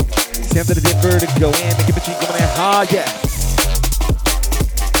 Stand to the dip, vertigo in, make it going in hard, yeah.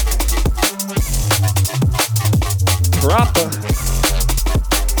 Proper.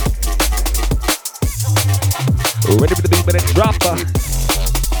 Ready for the beat, but it dropper.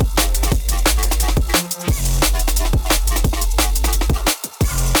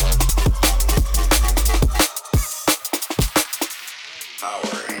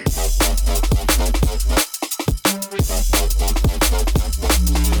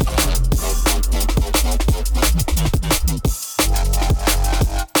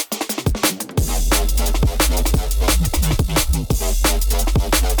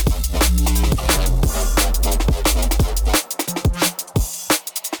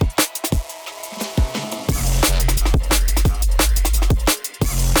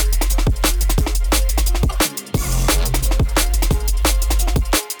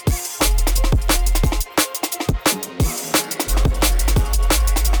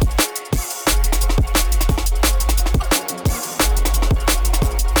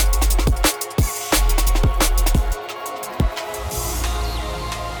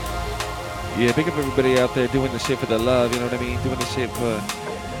 Yeah, big up everybody out there doing the shit for the love, you know what I mean? Doing the shit for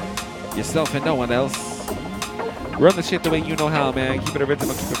yourself and no one else. Run the shit the way you know how, man. Keep it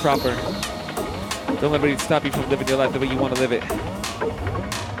original, keep it proper. Don't let anybody stop you from living your life the way you want to live it.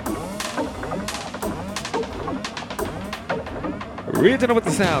 Regional with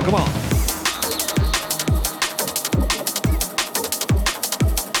the sound, come on.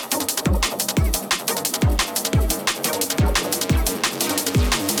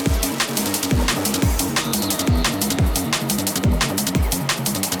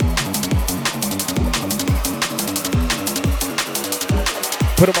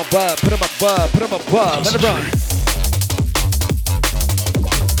 Put him above, put him above, put him above. Let it run.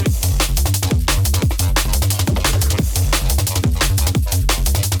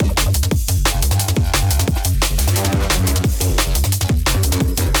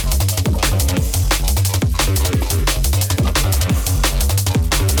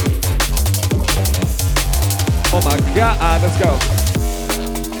 Oh my God, let's go.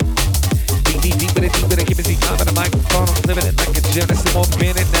 Keep it deep, on the microphone, I'm living it like a gymnast, I'm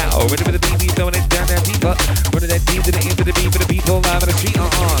spinning now. Ready for the BB, throwing it down that deeper. Running that deep to the end of the beat for the people live on the street,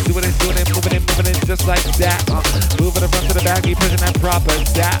 doing it, moving it, just like that, moving the front to the back, we pushing that proper,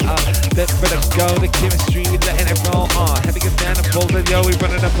 that, let's for the go, the chemistry, we letting it roll on. Heavy get down and fold it, yo, we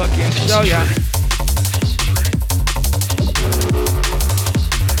running a fucking show, yeah.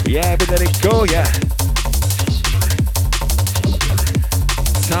 Yeah, we let it go, yeah.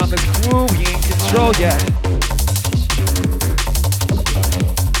 Timeless groove, we in control, yeah.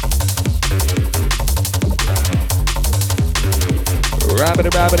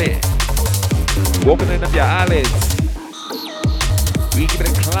 Rabbit, opening up your eyelids. We keep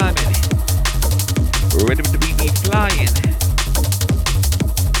it climbing. Ready to be flying.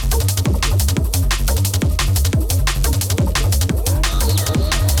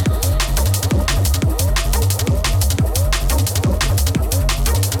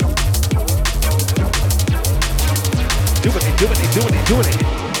 Doing it.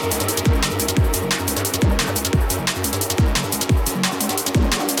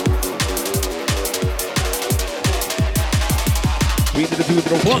 We need to do it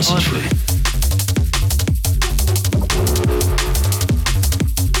one.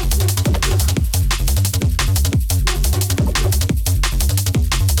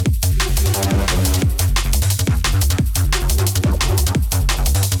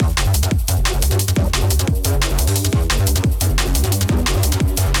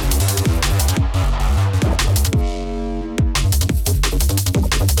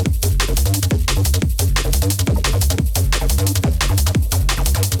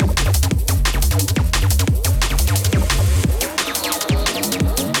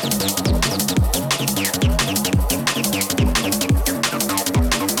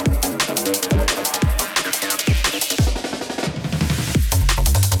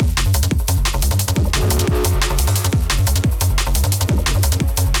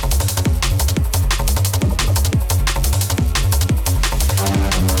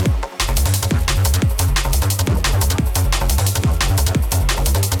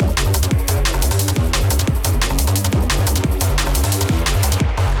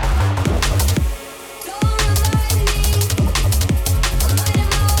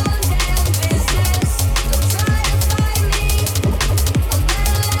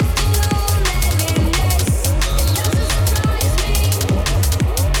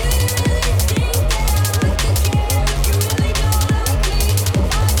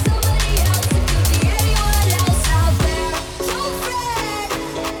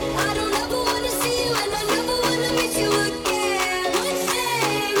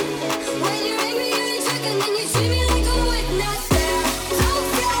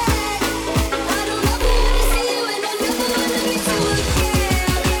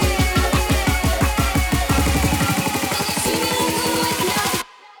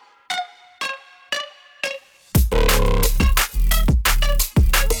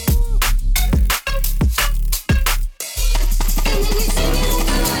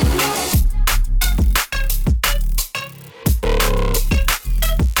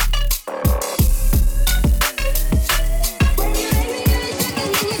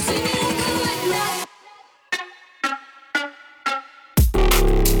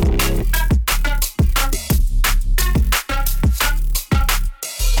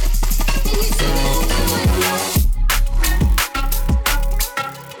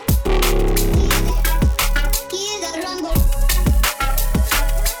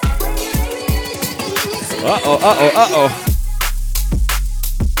 Uh-oh.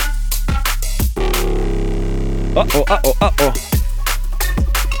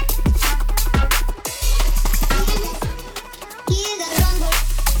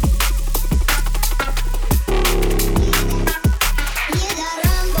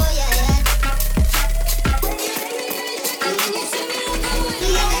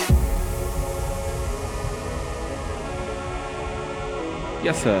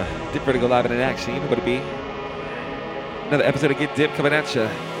 Yes, sir. Dip Vertigo live and in action. You know what it be. Another episode of Get Dip coming at ya.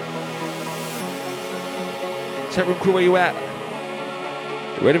 Chat room crew, where you at?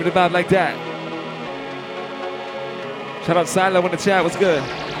 Ready for the vibe like that? Shout out Silo in the chat. What's good?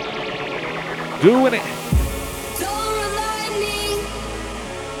 Doing it. Don't remind me.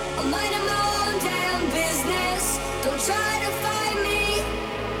 I'm minding my own damn business. Don't try to find me.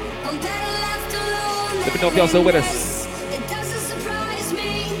 I'm better left alone. Let me know if y'all still with us. It doesn't surprise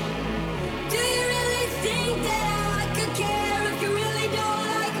me. Do you really think that I could care if you really don't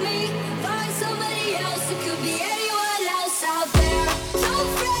like me? Find somebody else. It could be anyone else out there. Don't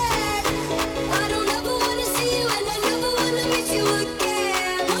fret. I don't ever wanna see you, and I never wanna meet you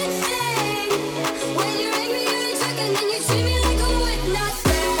again. One thing, when you're angry, you're a jerk, and then you treat me like I'm with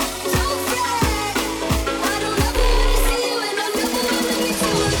nothing. Don't fret. I don't ever wanna see you, and I never wanna meet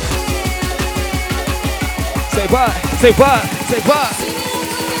you again. Say what? Say what? Say what?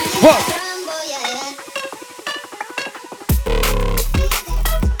 Whoa.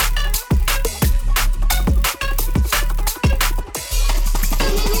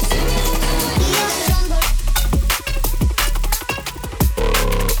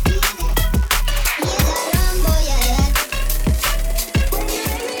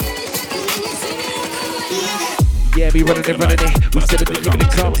 Yeah, we running it. We said it, we giving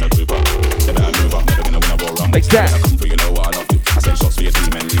it come. Like that.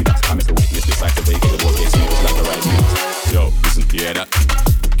 Yo, listen, you hear that?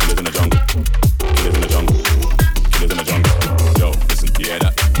 Killers in the jungle. Killers in the jungle. Killers in the jungle. Yo, listen, you hear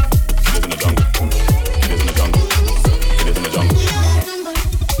that? Killers in the jungle. Killers in the jungle. Killers in the jungle.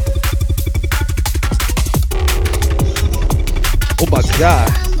 Oh my God.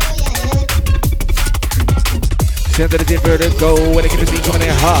 Send it to Vertigo when they get the beat coming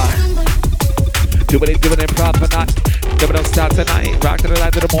in hard. Do what they doing in proper not. Never don't stop tonight. Rock to the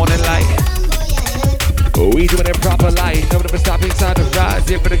light to the morning light. We doing it proper light. Never never stop inside the rise.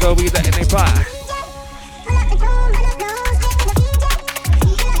 Dip Vertigo, we letting they fly.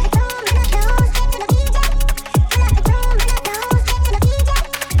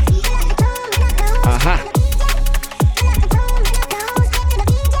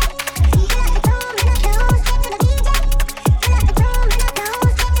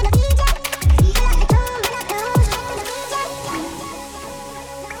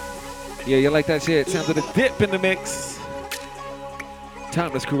 Yeah, you like that shit? Sounds of the dip in the mix.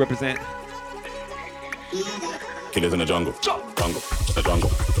 Timeless crew represent. Killers in the jungle. Jungle. The jungle.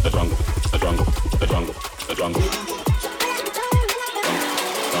 The jungle. The jungle. The jungle. The jungle.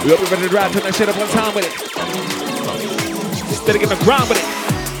 We hope we're ready to ride. Turn that shit up one time with it. Instead of getting the grind with it.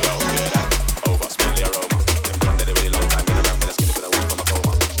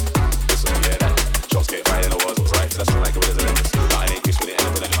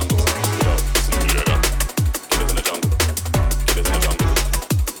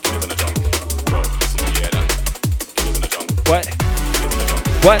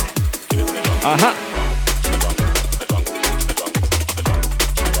 What? Uh-huh.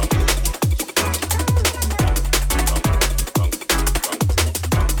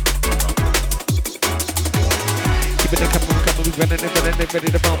 Keep it coming, we running it, ready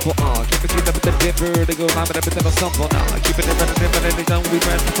to bump on. Keep it up with the dip, Vertigo, line it up with the sample now. Keep it running, down, we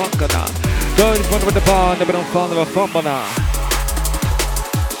run the funk now. Go in front with the ball, never don't fall, never fumble now.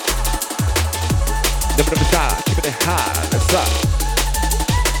 Never side, keep it high, let's up.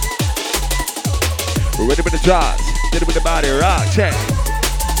 We're ready with the drops, did it with the body, rock, check.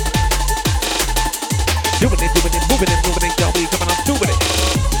 Doing it, moving it, don't we coming on through with it.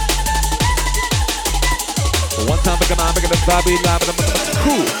 One time, come on, we're gonna vibe, we live, and I'm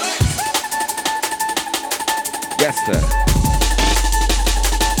cool. Yes, sir.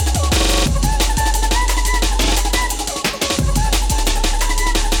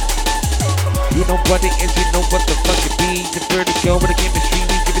 You know what it is, you know what the fuck it be. The Vertigo with the chemistry,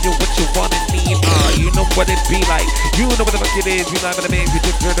 we giving you what you want and need. You know what it be like. You know what the fuck it is. We live in the man, we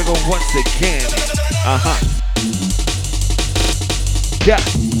just Vertigo once again. Yeah.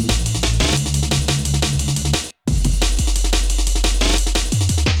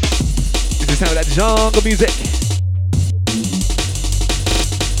 This is the sound of that jungle music.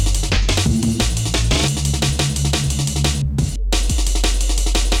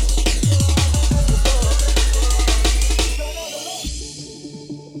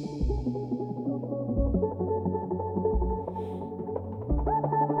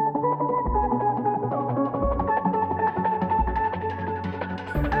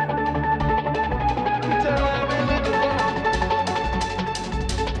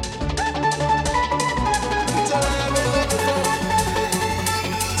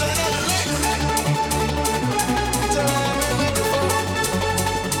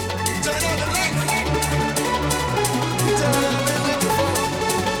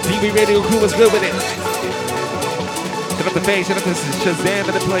 TV Radio crew was good with it. Shout out to Faye, shout out to Shazam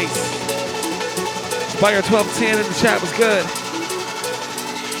in the place. Fire 1210 in the chat was good.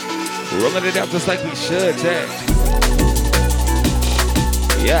 Rolling it out just like we should, Jack.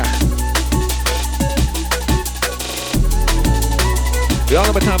 Yeah. We all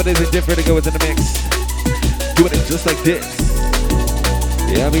know what time it is and different to go within the mix. Doing it just like this.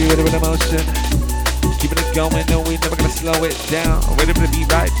 Yeah, we ready with emotion. Keeping it going, no, we never gonna slow it down. Ready to be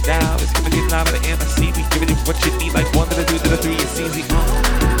right now. It's gonna get live at the MC. We giving you what you need, like 1 to the 2 to the 3. It's easy.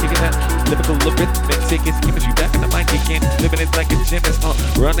 Taking that lyrical arithmetic tickets, giving you back in the mic again. Living it like a gymnast.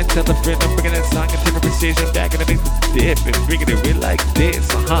 Running, tell a friend, I'm bringing that song and different precision. Back in the mix with the dip and bringing it real like this.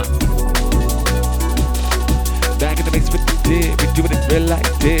 Back in the mix with the dip, we're doing it real like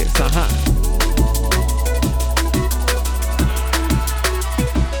this.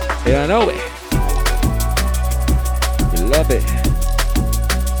 Yeah, I know it. Love it.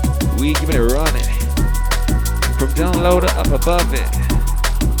 We giving it running. From down low to up above it.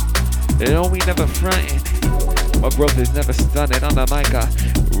 You know we never frontin'. My growth is never stunning on the mic.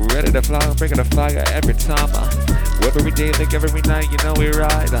 Ready to fly, I'm bringing the fire every time. Every day, like every night, you know we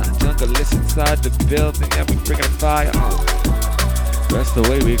ride. Jungle is inside the building, and we bringing the fire. That's the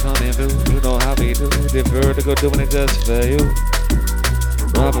way we come and do. You know how we do. The vertigo doing it just for you.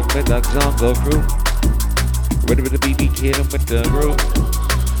 Robin with that jungle crew. Ready with the BB kid and with the group.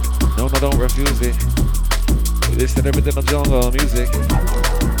 No, don't refuse it. Listen to everything on jungle music.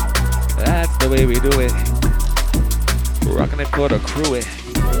 That's the way we do it. Rocking it for the crew.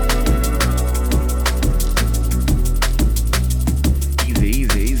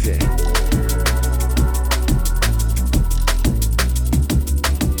 Easy.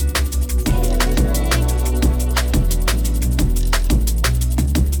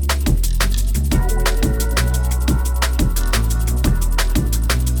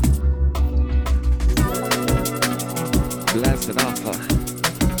 Blasting off.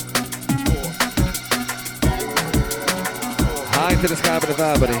 High to the sky with the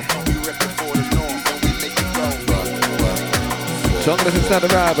vibe, buddy. Jungle inside the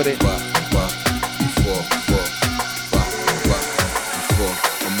ride, buddy.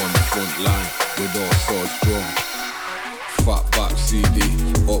 I'm on the front line with all swords drawn. Fat back CD,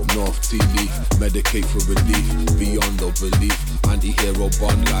 up north TV, medicate for relief, beyond all belief. Anti-hero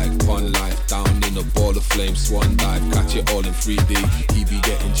bond life, down in a ball of flame, swan dive, catch it all in 3D. He be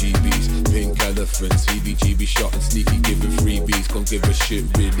getting GBs, pink elephants, CBGB shot and sneaky giving freebies. Can't give a shit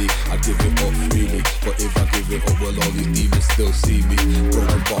really, I give it up freely. But if I give it up, well all these demons still see me.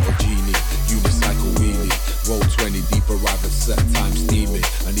 Broken bottle genie, unicycle wheelie. Roll 20 deep, arrive at set time steaming.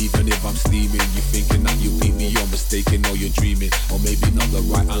 And even if I'm steaming, you thinking that you beat me, you're mistaken or you're dreaming. Or maybe not the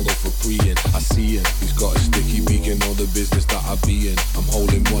right angle for preying. I see him, he's got a sticky beak in all the business that I be in. I'm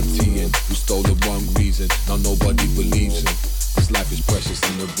holding one T in, who stole the wrong reason. Now nobody believes him. This life is precious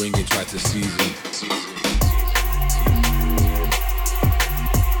and the bringing try to seize him.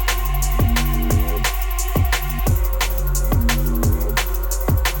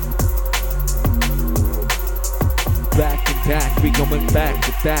 Back to back, we going back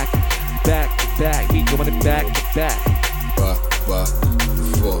to back, back to back, we going back to back.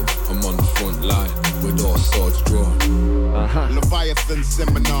 Before I'm on the front line with all swords drawn. Leviathan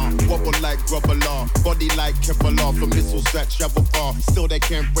seminar, wobble like Grubbalar, body like Kevlar for missiles that travel far. Still they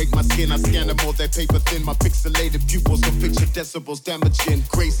can't break my skin, I scan them all, they paper thin. My pixelated pupils don't picture decibels damaging.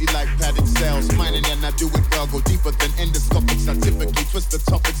 Crazy like padded cells, mining and I do it well. Go deeper than endoscopics, I typically twist the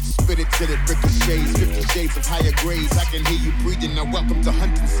topics, spit it till it ricochets. 50 shades of higher grades, I can hear you breathing. Now welcome to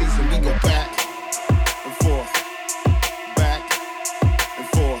hunting season, we go back and forth.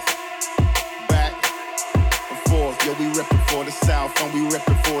 Yo, we reppin' for the south and we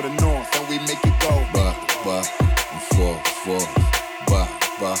reppin' for the north and we make it go. And forth, and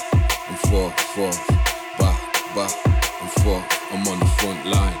forth. I'm on the front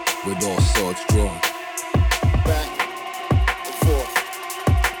line with all swords drawn. Back and forth,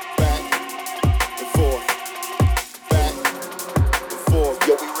 back and forth, back and forth.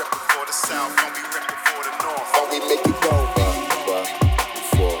 Yo, we reppin' for the south and we reppin' for the north and we make it go.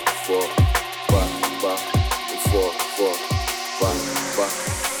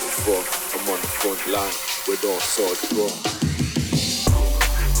 I'm on the front line with all swords drawn.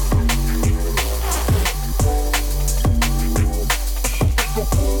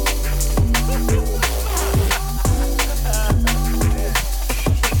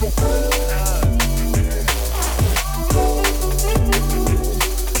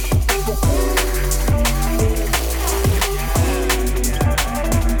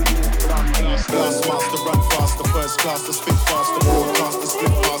 Blast master, run faster, first class, to spit faster, broadcaster,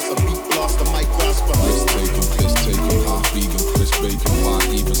 split faster.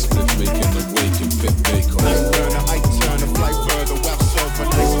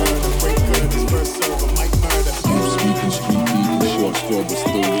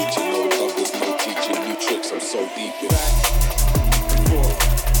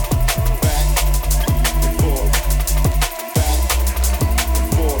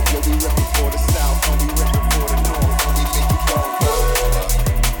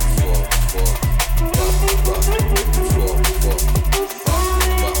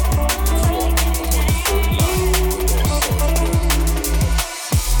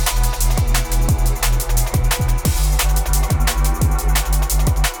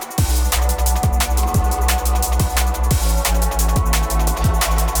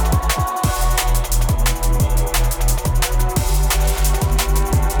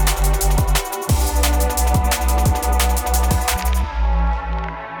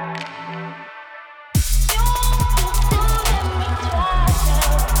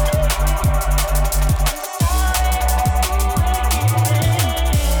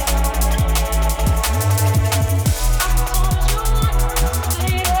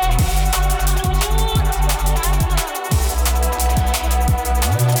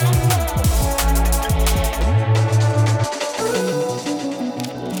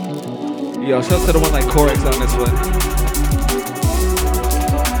 Yo, shouts to the one like Corex on this one.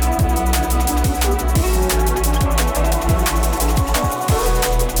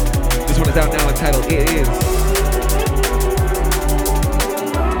 This one is out now entitled It Is.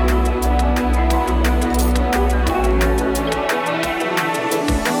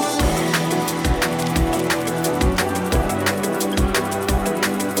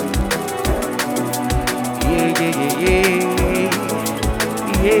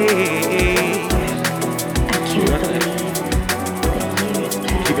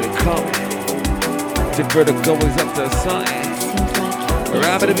 Vertigo is up to something.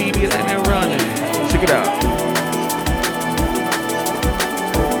 Rabbit the BB and they're running. Check it out.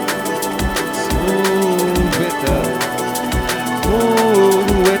 Smooth with the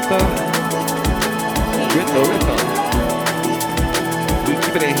we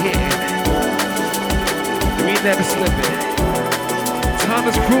keep it a hit. We never slipping.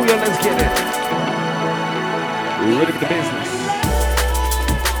 Thomas Crew, yo, let's get it. We ready for the business.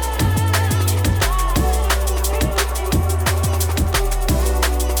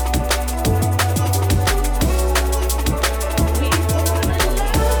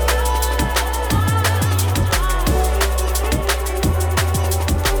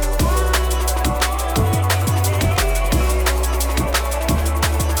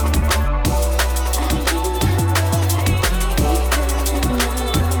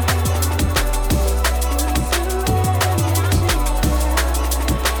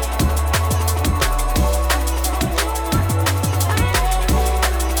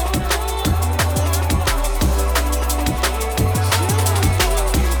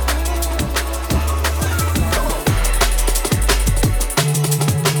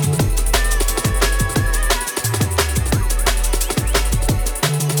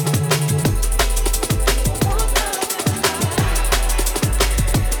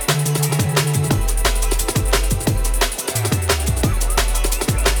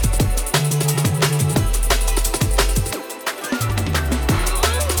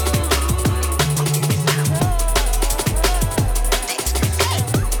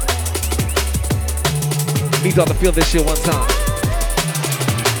 Need y'all to feel this shit one time.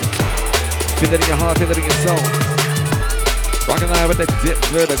 Feel it in your heart, feel it in your soul. Rockin' line with the dip,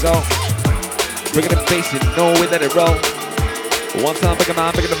 vertigo. Bringing the bass, you know we let it roll. One time, bringing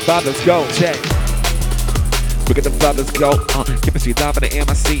the vibe, let's go. Check. Bringing the vibe, let's go. Keep it sweet down for the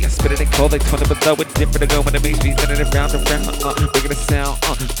MIC. I spit it in cold, like 20 below with dip vertigo when the bass beat, spinning it round and round. Bringing the sound,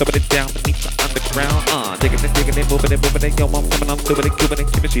 thumping it down beneath the underground. Digging it, moving it, yo, I'm coming, I'm doing it, giving it,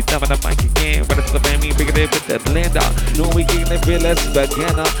 keep it sweet down for the mic again. Running to the band, me bringing it with the blender. No, we getting it real as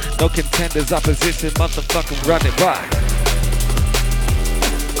beginner. No contenders, opposition, motherfucking run it by.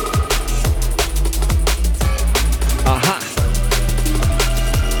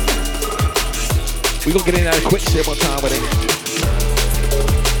 We gon' get in that quick shit one time with it.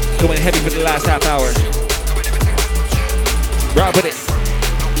 Going heavy for the last half hour. Ride with it.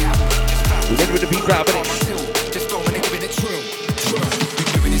 We ready with the beat, ride with it. Just going and giving it true.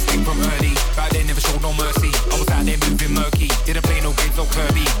 Been doing this thing from early, but they never showed no mercy. I was out there moving murky, didn't play no games, no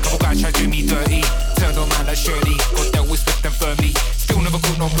Kirby. Couple guys tried to do me dirty, turned on man like Shirley. Got dealt with swift and firmly, still never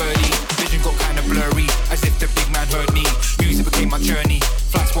caught no birdie. Vision got kinda blurry, as if the big man heard me. Music became my journey,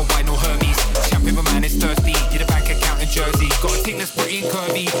 flats were white, no Hermes. Champion of man is thirsty, did a bank account in Jersey. Got a thing that's pretty and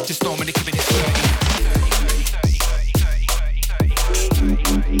curvy, just normally keeping it sturdy.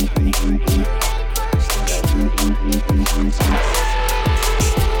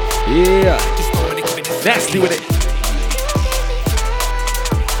 Yeah, nasty with it.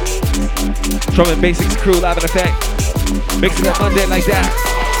 Drum and Basics crew live in effect. Mixing it Monday like that.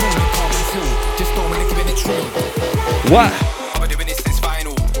 What? I've been doing this since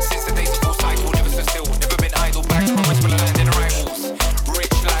final, since the days of full cycle. Never stood still, never been idle. Back promise when I landed arrivals.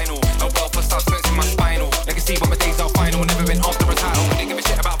 Rich Lionel, a wealth of suspense in my spinal. Legacy when my days are final. Never been after a title, but they give a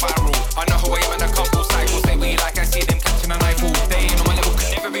shit about viral. I know who I am in a couple cycles. Say we like I see them catching a rifle. They ain't on my level,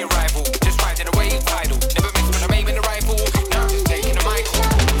 could never be a rival. Just riding away title. Never missed when I'm aiming the rifle. Now I'm just taking a mic.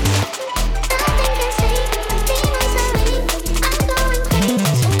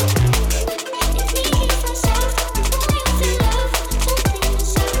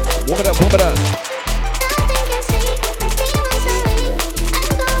 Warm it up.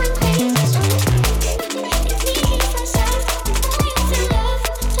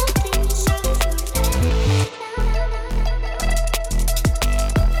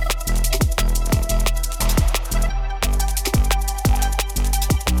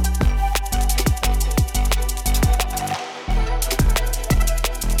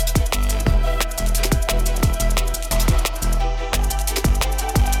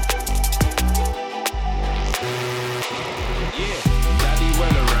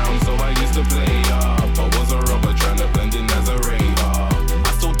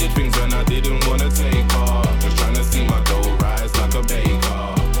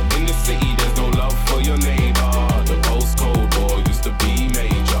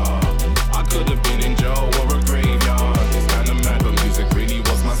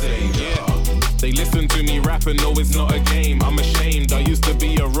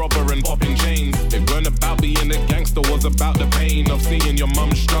 a robber and popping chains. It weren't about being a gangster, was about the pain of seeing your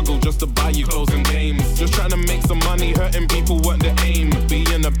mum struggle just to buy you clothes and games. Just trying to make some money, hurting people weren't the aim.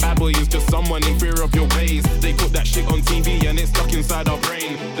 Being a bad boy is just someone in fear of your ways. They put that shit on TV and it's stuck inside our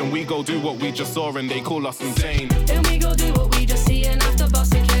brain. Then we go do what we just saw and they call us insane. Then we go do what we just see and have to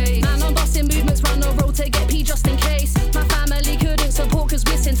bust a case. Man, I'm busting movements round the road to get P just in case. My family couldn't support cause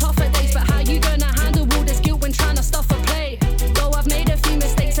we're in tougher days. But how you gonna handle all this guilt when trying to stuff a play? Though I've made a few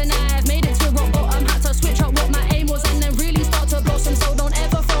mistakes and I've made it to rock bottom. Had to switch up what my aim was and then really start to blossom. So don't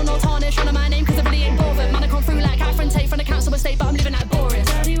ever throw no tarnish on my name cause I really ain't bothered. Man, I come through like Catherine Tate from the council estate, but I'm living that glorious.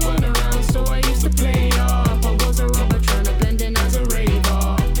 Daddy went around so I used to play up. I was a robber trying to blend in as a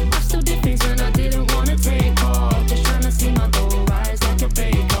raver. I still did things when I didn't wanna take part. Just trying to see my dough rise like a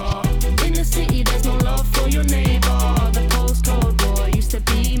baker. In the city there's no love for your neighbor. The postcode boy used to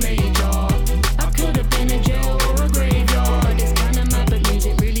be major. I could have been in jail or a graveyard. It's kinda mad but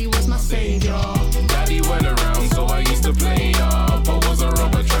music really was my savior. Daddy went around so I used to play up. I was a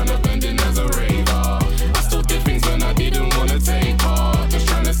robber trying to blend in as a raver. I still did things when I didn't wanna take part. Just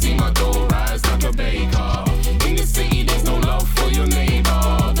trying to see my dough rise like a baker. In the city there's no love for your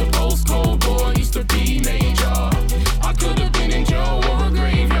neighbor. The postcode boy used to be major. I could have been in jail or a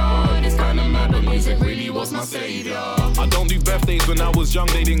graveyard. It's kinda mad but music really was my savior. I don't do birthdays when I was young,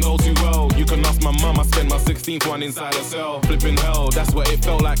 they didn't go too well. You can ask my mum, I spent my 16th one inside a cell. Flipping hell, that's what it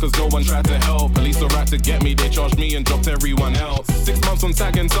felt like cause no one tried to help. Police were right to get me, they charged me and dropped everyone else. 6 months on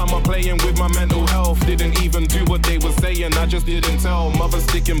tag and summer playing with my mental health. Didn't even do what they were saying, I just didn't tell. Mother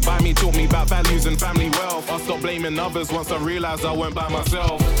sticking by me taught me about values and family wealth. I stopped blaming others once I realized I went by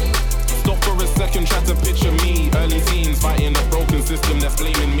myself. Stop for a second, try to picture me. Early teens fighting a broken system that's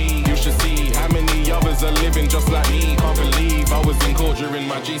blaming me. You should see how many others are living just like me. Can't believe I was in court during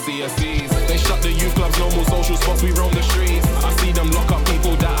my GCSEs. They shut the youth clubs, no more social spots, we roam the streets. I see them lock up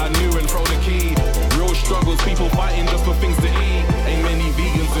people that I knew and throw the key. Real struggles, people fighting just for things to eat. Ain't many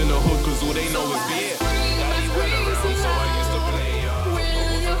vegans in the hood cause all they know is beer. Daddy went around so I used to play up.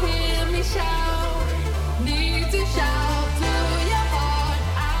 Will you hear me shout? Need to shout to your heart.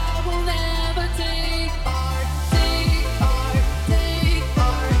 I will never take part. Take part, take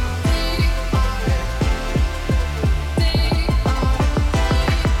part, take part. Take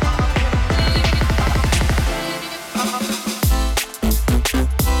part,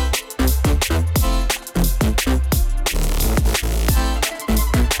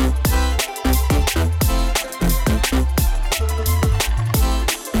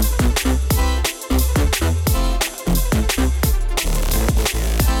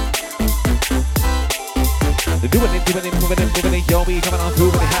 moving it, yo, we coming on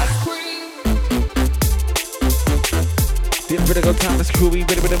through with it hot. The vertigo time is cool, we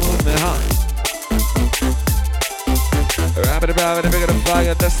ready with the movement, huh? Rabbit, rabbit, bigger than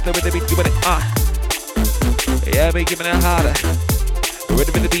fire, that's the way they be doing it, yeah, we giving it harder. We're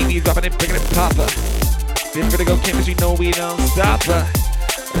ready for the beat, we dropping it, bringing it proper. The vertigo chemistry, know we don't stop her.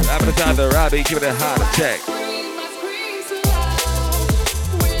 Rabbit, time, the rabbit, giving it harder, check.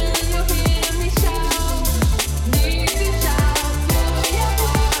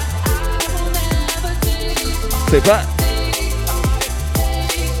 Say what?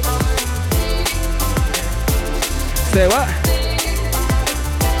 Say what?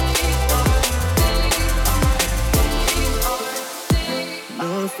 No,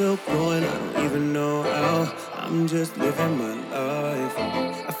 I'm still going, I don't even know how. I'm just living my life.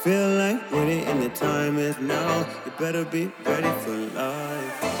 I feel like winning and the time is now. You better be ready for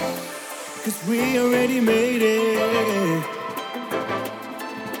life. Cause we already made it.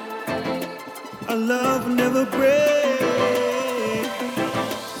 Our love will never break.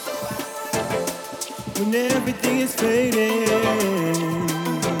 When everything is fading,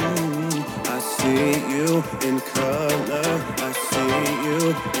 I see you in color. I see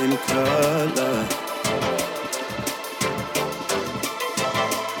you in color.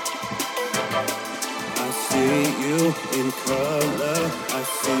 I see you in color. I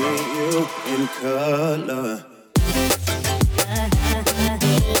see you in color.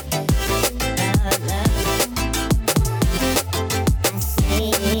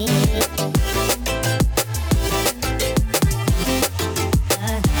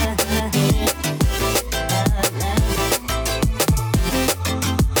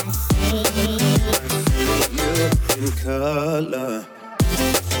 Color.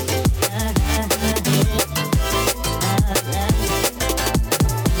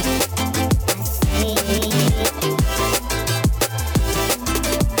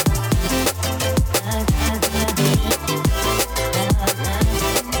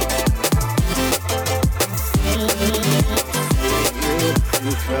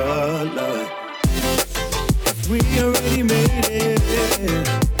 we already made it.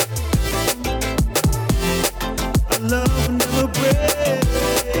 Our love will never break,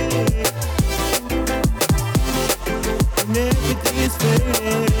 and everything is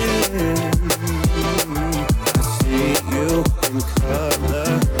fading. I see you in color,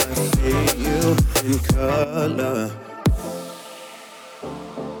 I see you in color.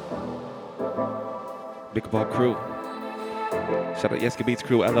 Big Ball crew. Shout out Yeska Beats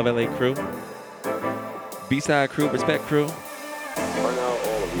crew, I Love LA crew. B-side crew, respect crew.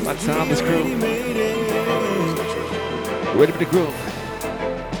 My Thomas crew. Ready for the groove.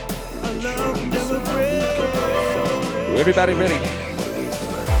 Everybody ready?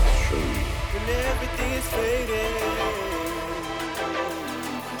 Everything is fading.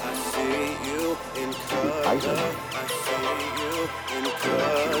 I see you in color. I see you in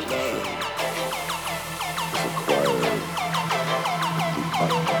color.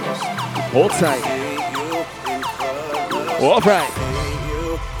 Hold tight. All right.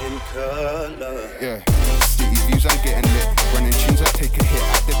 Yeah, city views, I'm getting lit. Running tunes, I take a hit.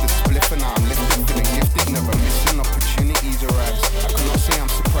 I did the spliff and now I'm lifting, feeling gifted. Never missing opportunities arise. I cannot say I'm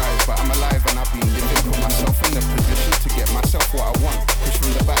surprised, but I'm alive and I've been living. Put myself in the position to get myself what I want. Push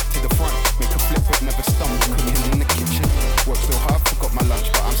from the back to the front, make a flip it, never stumble. Cooking in the kitchen, work so hard, forgot my lunch,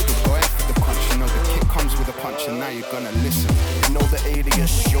 but I'm still going for the punch. You know the kick comes with a punch, and now you're gonna listen. You know the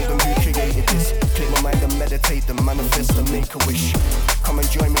alias, show them who created this. Clear my mind and meditate, and manifest and make a wish. Come and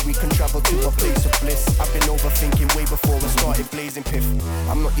join me, we can travel to a place of bliss. I've been overthinking way before I started blazing piff.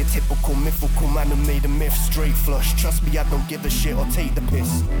 I'm not your typical mythical man who made a myth straight flush. Trust me, I don't give a shit or take the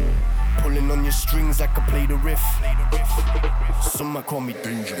piss. Pulling on your strings like I play the riff. Some might call me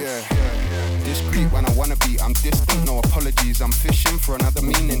dangerous. Yeah. Discreet when I wanna be, I'm distant, no apologies. I'm fishing for another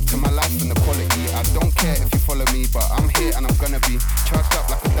meaning to my life and the quality. I don't care if you follow me, but I'm here and I'm gonna be charged up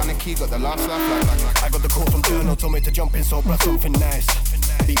like a Dana Key, got the last laugh like. I got the call from Turno, told me to jump in, so I brought something nice.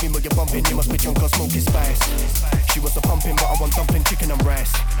 Beat me with your bumping, you must be drunk or smoking spice. She was a pumping, but I want dumpling, chicken and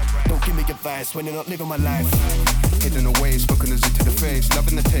rice. Don't give me advice when you're not living my life. Hidden away, spoken as into the face,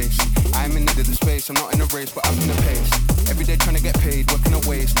 loving the taste. I'm in need of the space, I'm not in a race, but I'm in the pace. Every day trying to get paid, working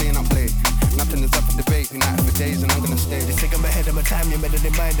away, staying up late. Nothing is up for debate, been out for days and I'm gonna stay. They think I'm ahead of my time, you're better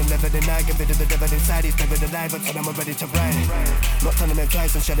than mind and never deny. Get rid of the devil inside, he's never alive until I'm ready to ride. Not telling them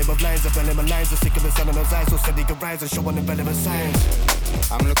twice and shedding my blinds, I'm belling my lines. I'm sick of the sun on those eyes, so steady can rise and show on the relevant signs.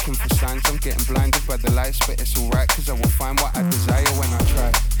 I'm looking for signs, I'm getting blinded by the lights, but it's alright, cause I will find what I desire when I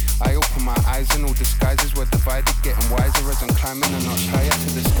try. I open my eyes and all disguises were divided, getting wiser as I'm climbing a notch higher to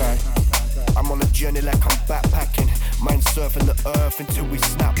the sky. I'm on a journey like I'm backpacking, mind surfing the earth until we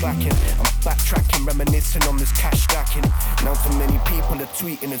snap back in. I'm backtracking, reminiscing on this cash stacking. Now too many people are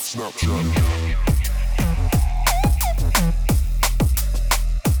tweeting and Snapchat.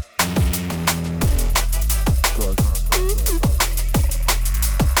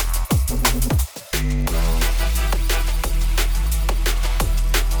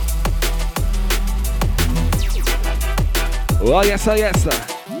 Oh yes, oh yes.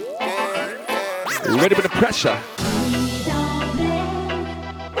 Ready for the pressure.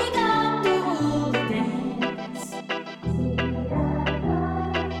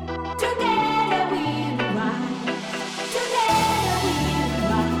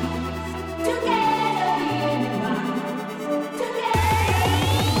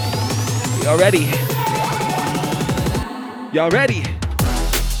 Y'all ready? Y'all ready?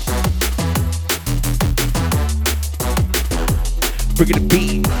 Bring it to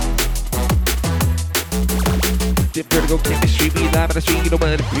beat. Dip vertigo, chemistry, be live on the street, you know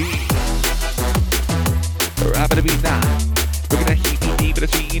what it be. Right on the beat now. Bring it that heat, be deep in the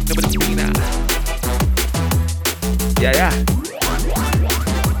street, you know what it be now. Yeah, yeah.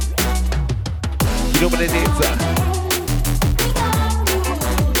 You know what it is,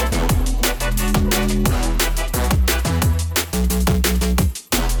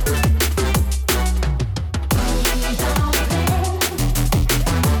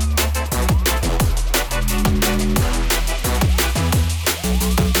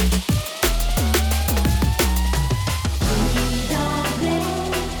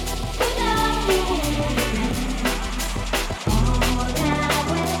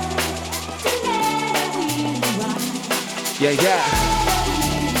 Yeah, yeah.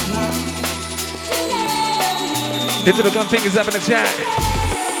 Digital gun fingers up in the chat.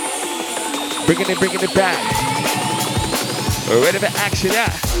 Bringing it back. We're ready for action,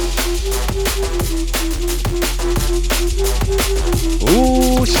 yeah.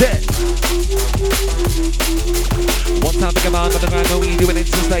 Ooh, shit. One time to come on, but I know we doing it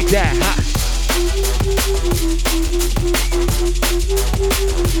just like that, huh?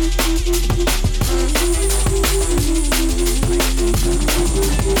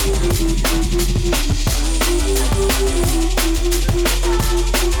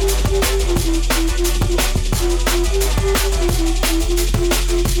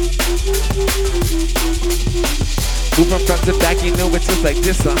 Move from front to back, you know it's just like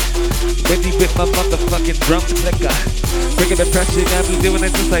this, Ready with my motherfucking drums clicker. Bringing the pressure, got me doing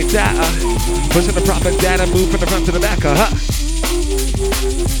it just like that, Pushing the proper data, move from the front to the back,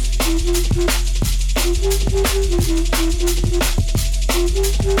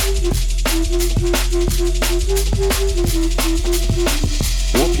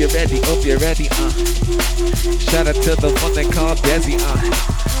 Hope you're ready, Shout out to the one they call Desi,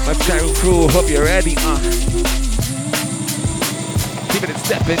 My gyro crew, hope you're ready, Keeping it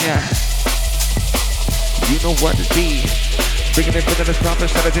stepping, yeah. You know what it be. Bringing it the proper,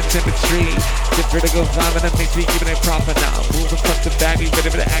 shout out to chemistry. Get vertigo vibe and it makes me keeping it proper now. Moving front to back, we ready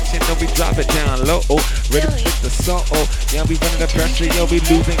for the action, no, we drop it down low. Ready to hit the soul, yeah, we running the pressure, yo, we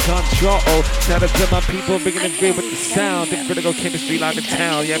losing control. Shout out to my people, bringing it great with the sound. Get vertigo chemistry live in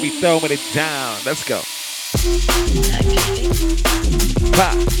town, yeah, we throwing it down. Let's go.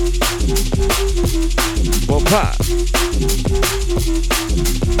 Pop. Well, pop.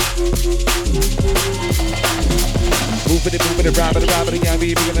 Moving it, rob it, yeah,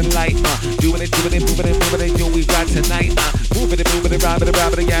 we moving it light, Doing it, moving it, yo, we ride tonight, Moving it, rob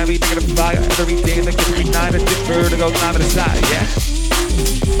it, yeah, we making it fire. Every day, like every night, it's different to go live on the side, yeah.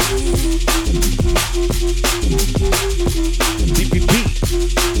 DPP.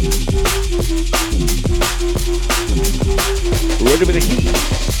 Ready with the heat.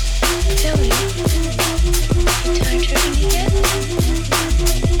 Joey, you time tripping again?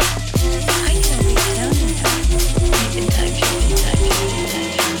 I can be down now. You've been time tripping.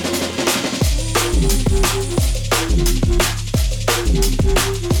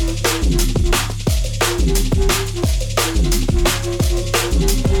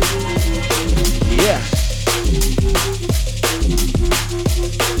 Yeah.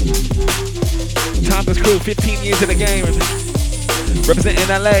 Topless crew, 15 years in the game. Representing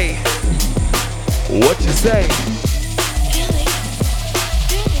LA. What you say?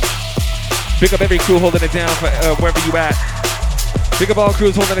 Pick up every crew holding it down for wherever you at. Pick up all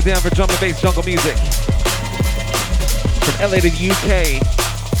crews holding it down for drum and bass jungle music. From LA to the UK.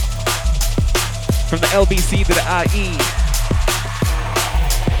 From the LBC to the IE.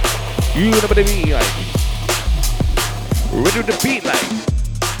 You know what I mean, like. Ready to beat, like.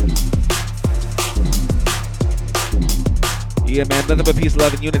 Yeah, man, nothing but peace,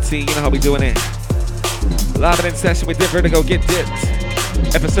 love, and unity. You know how we doing it. Live and in session with Dip Vertigo, Get Dipped.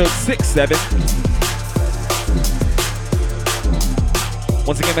 Episode 6-7.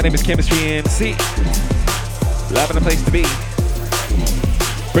 Once again, my name is Chemistry MC. Live in a place to be.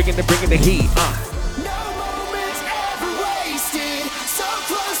 Bringing the heat,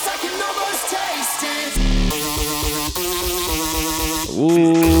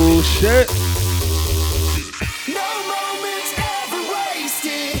 Ooh, shit.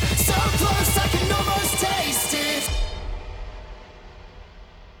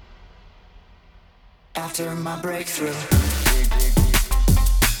 After my breakthrough.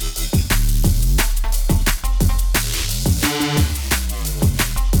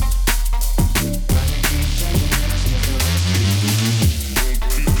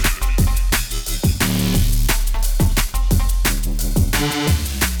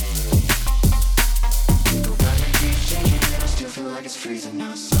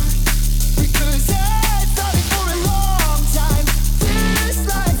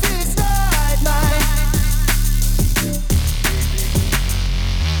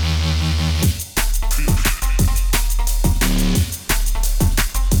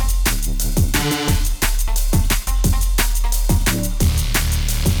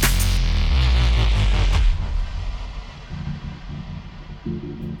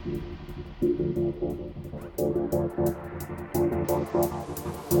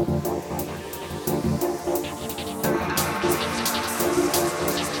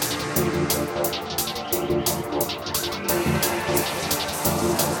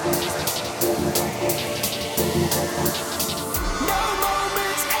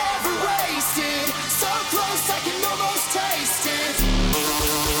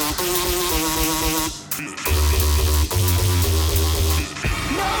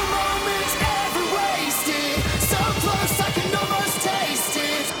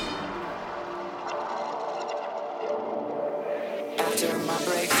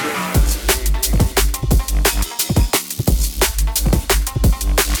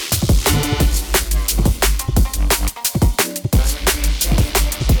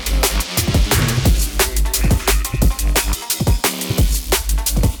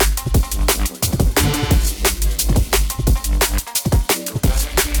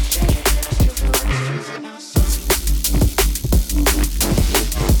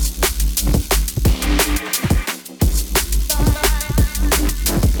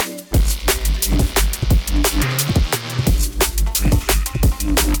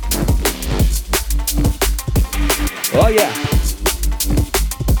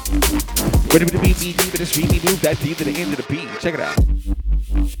 Ready to beat me deep in the street, me move that deep to the end of the beat. Check it out.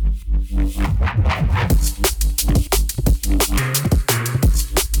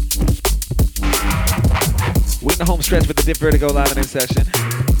 We're in the home stretch with the Dip Vertigo live and in session.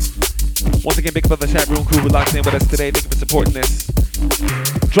 Once again, big up for the chat room crew who locked in with us today. Thank you for supporting this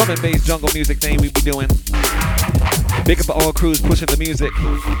drum and bass jungle music thing we be doing. Big up for all crews pushing the music,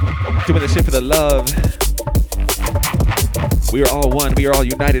 doing the shit for the love. We are all one. We are all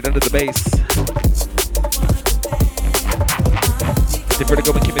united under the bass. Dip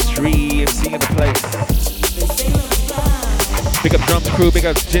Vertigo and Chemistry, MC in the place. Big up drums crew. Big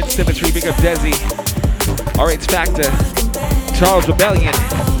up Jit Symmetry. Big up Desi. RH Factor. Charles Rebellion.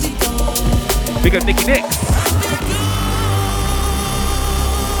 Big up Nicky Nicks.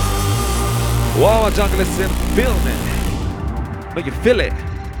 Whoa, junglers in building. Know you feel it.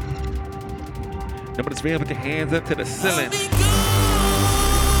 Nobody's real, put your hands up to the ceiling.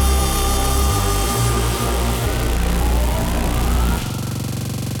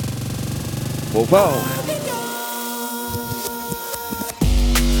 Whoa, whoa.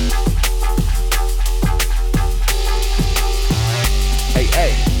 Hey,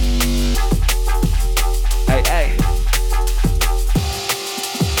 hey. Hey, hey.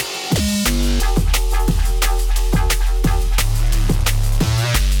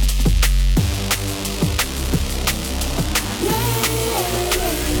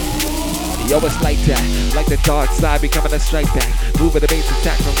 Yo, it's like that, like the dark side becoming a strike back. Moving the bass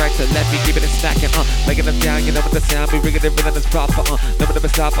attack from right to left, we keeping it smacking, making them down, you know what the sound, we rigging it rhythm is proper, never never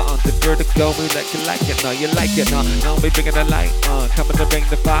stop, the vertigo, we like it, no, you like it, no, we bringing the light, coming to bring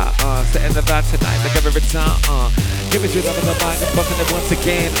the fire, setting the vibe tonight, like every time, give it your love in the mind, and bumping it once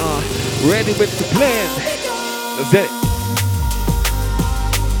again, ready with the plan, let's get it.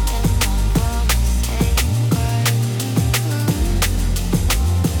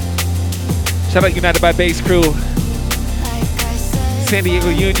 Shout out United by Bass crew, San Diego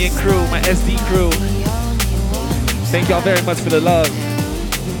Union crew, my SD crew. Thank y'all very much for the love.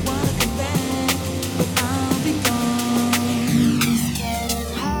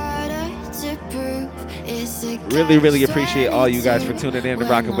 Really, really appreciate all you guys for tuning in and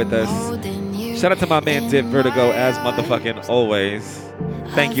rocking with us. Shout out to my man Dip Vertigo as motherfucking always.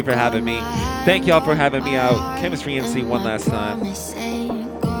 Thank you for having me. Thank y'all for having me out. Chemistry MC one last time.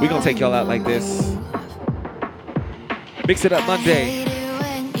 We gonna take y'all out like this. Mix it up Monday.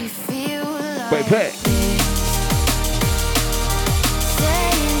 Wait.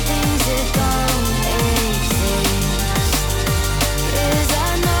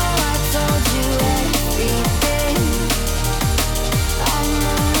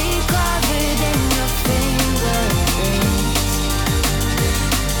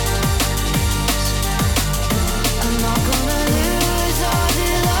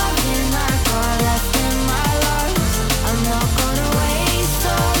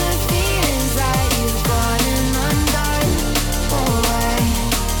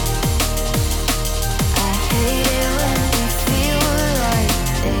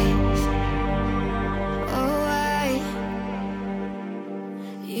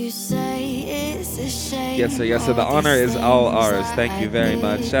 Yes, sir. The honor is all ours. Thank you very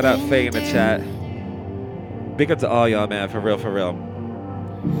much. Shout out Faye in the chat. Big up to all y'all, man. For real, for real.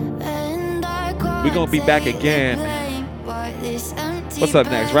 We gonna be back again. What's up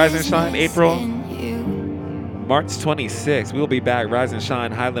next? Rise and Shine, April. March 26th. We will be back. Rise and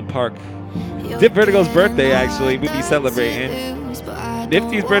Shine, Highland Park. Dip Vertigo's birthday, actually. We'll be celebrating.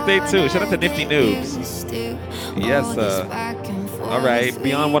 Nifty's birthday, too. Shout out to Nifty Noobs. Yes, all right,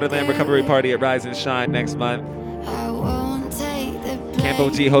 Beyond Wonderland Recovery Party at Rise and Shine next month. Campo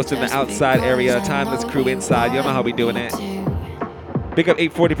G hosting the outside area, Timeless crew inside. You know how we doing it. Big up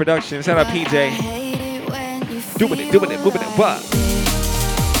 840 Productions. Shout out PJ. Doing it, moving it, what?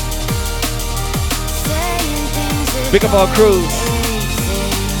 Big up all crews.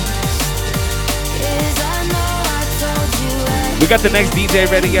 We got the next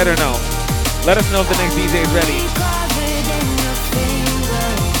DJ ready yet or no? Let us know if the next DJ is ready.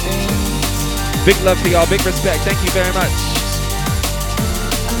 Big love to y'all, big respect. Thank you very much.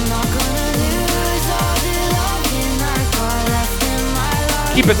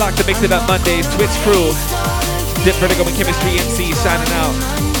 Keep it locked to Mix It Up Mondays. Twitch crew, Dip Vertigo and Chemistry MC signing out.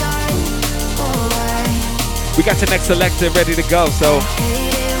 We got your next selector ready to go, so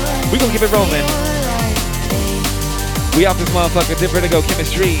we gonna keep it rolling. We out this motherfucker, Dip Vertigo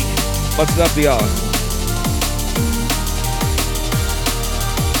Chemistry. Much love to y'all.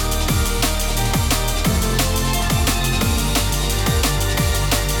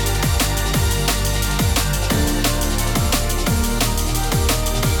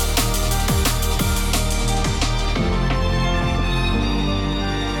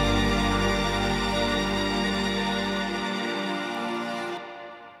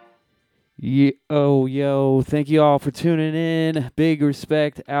 Yo. Thank you all for tuning in. Big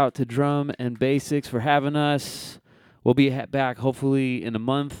respect out to Drum and Basics for having us. We'll be back hopefully in a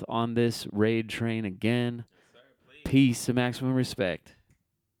month on this raid train again. Peace and maximum respect.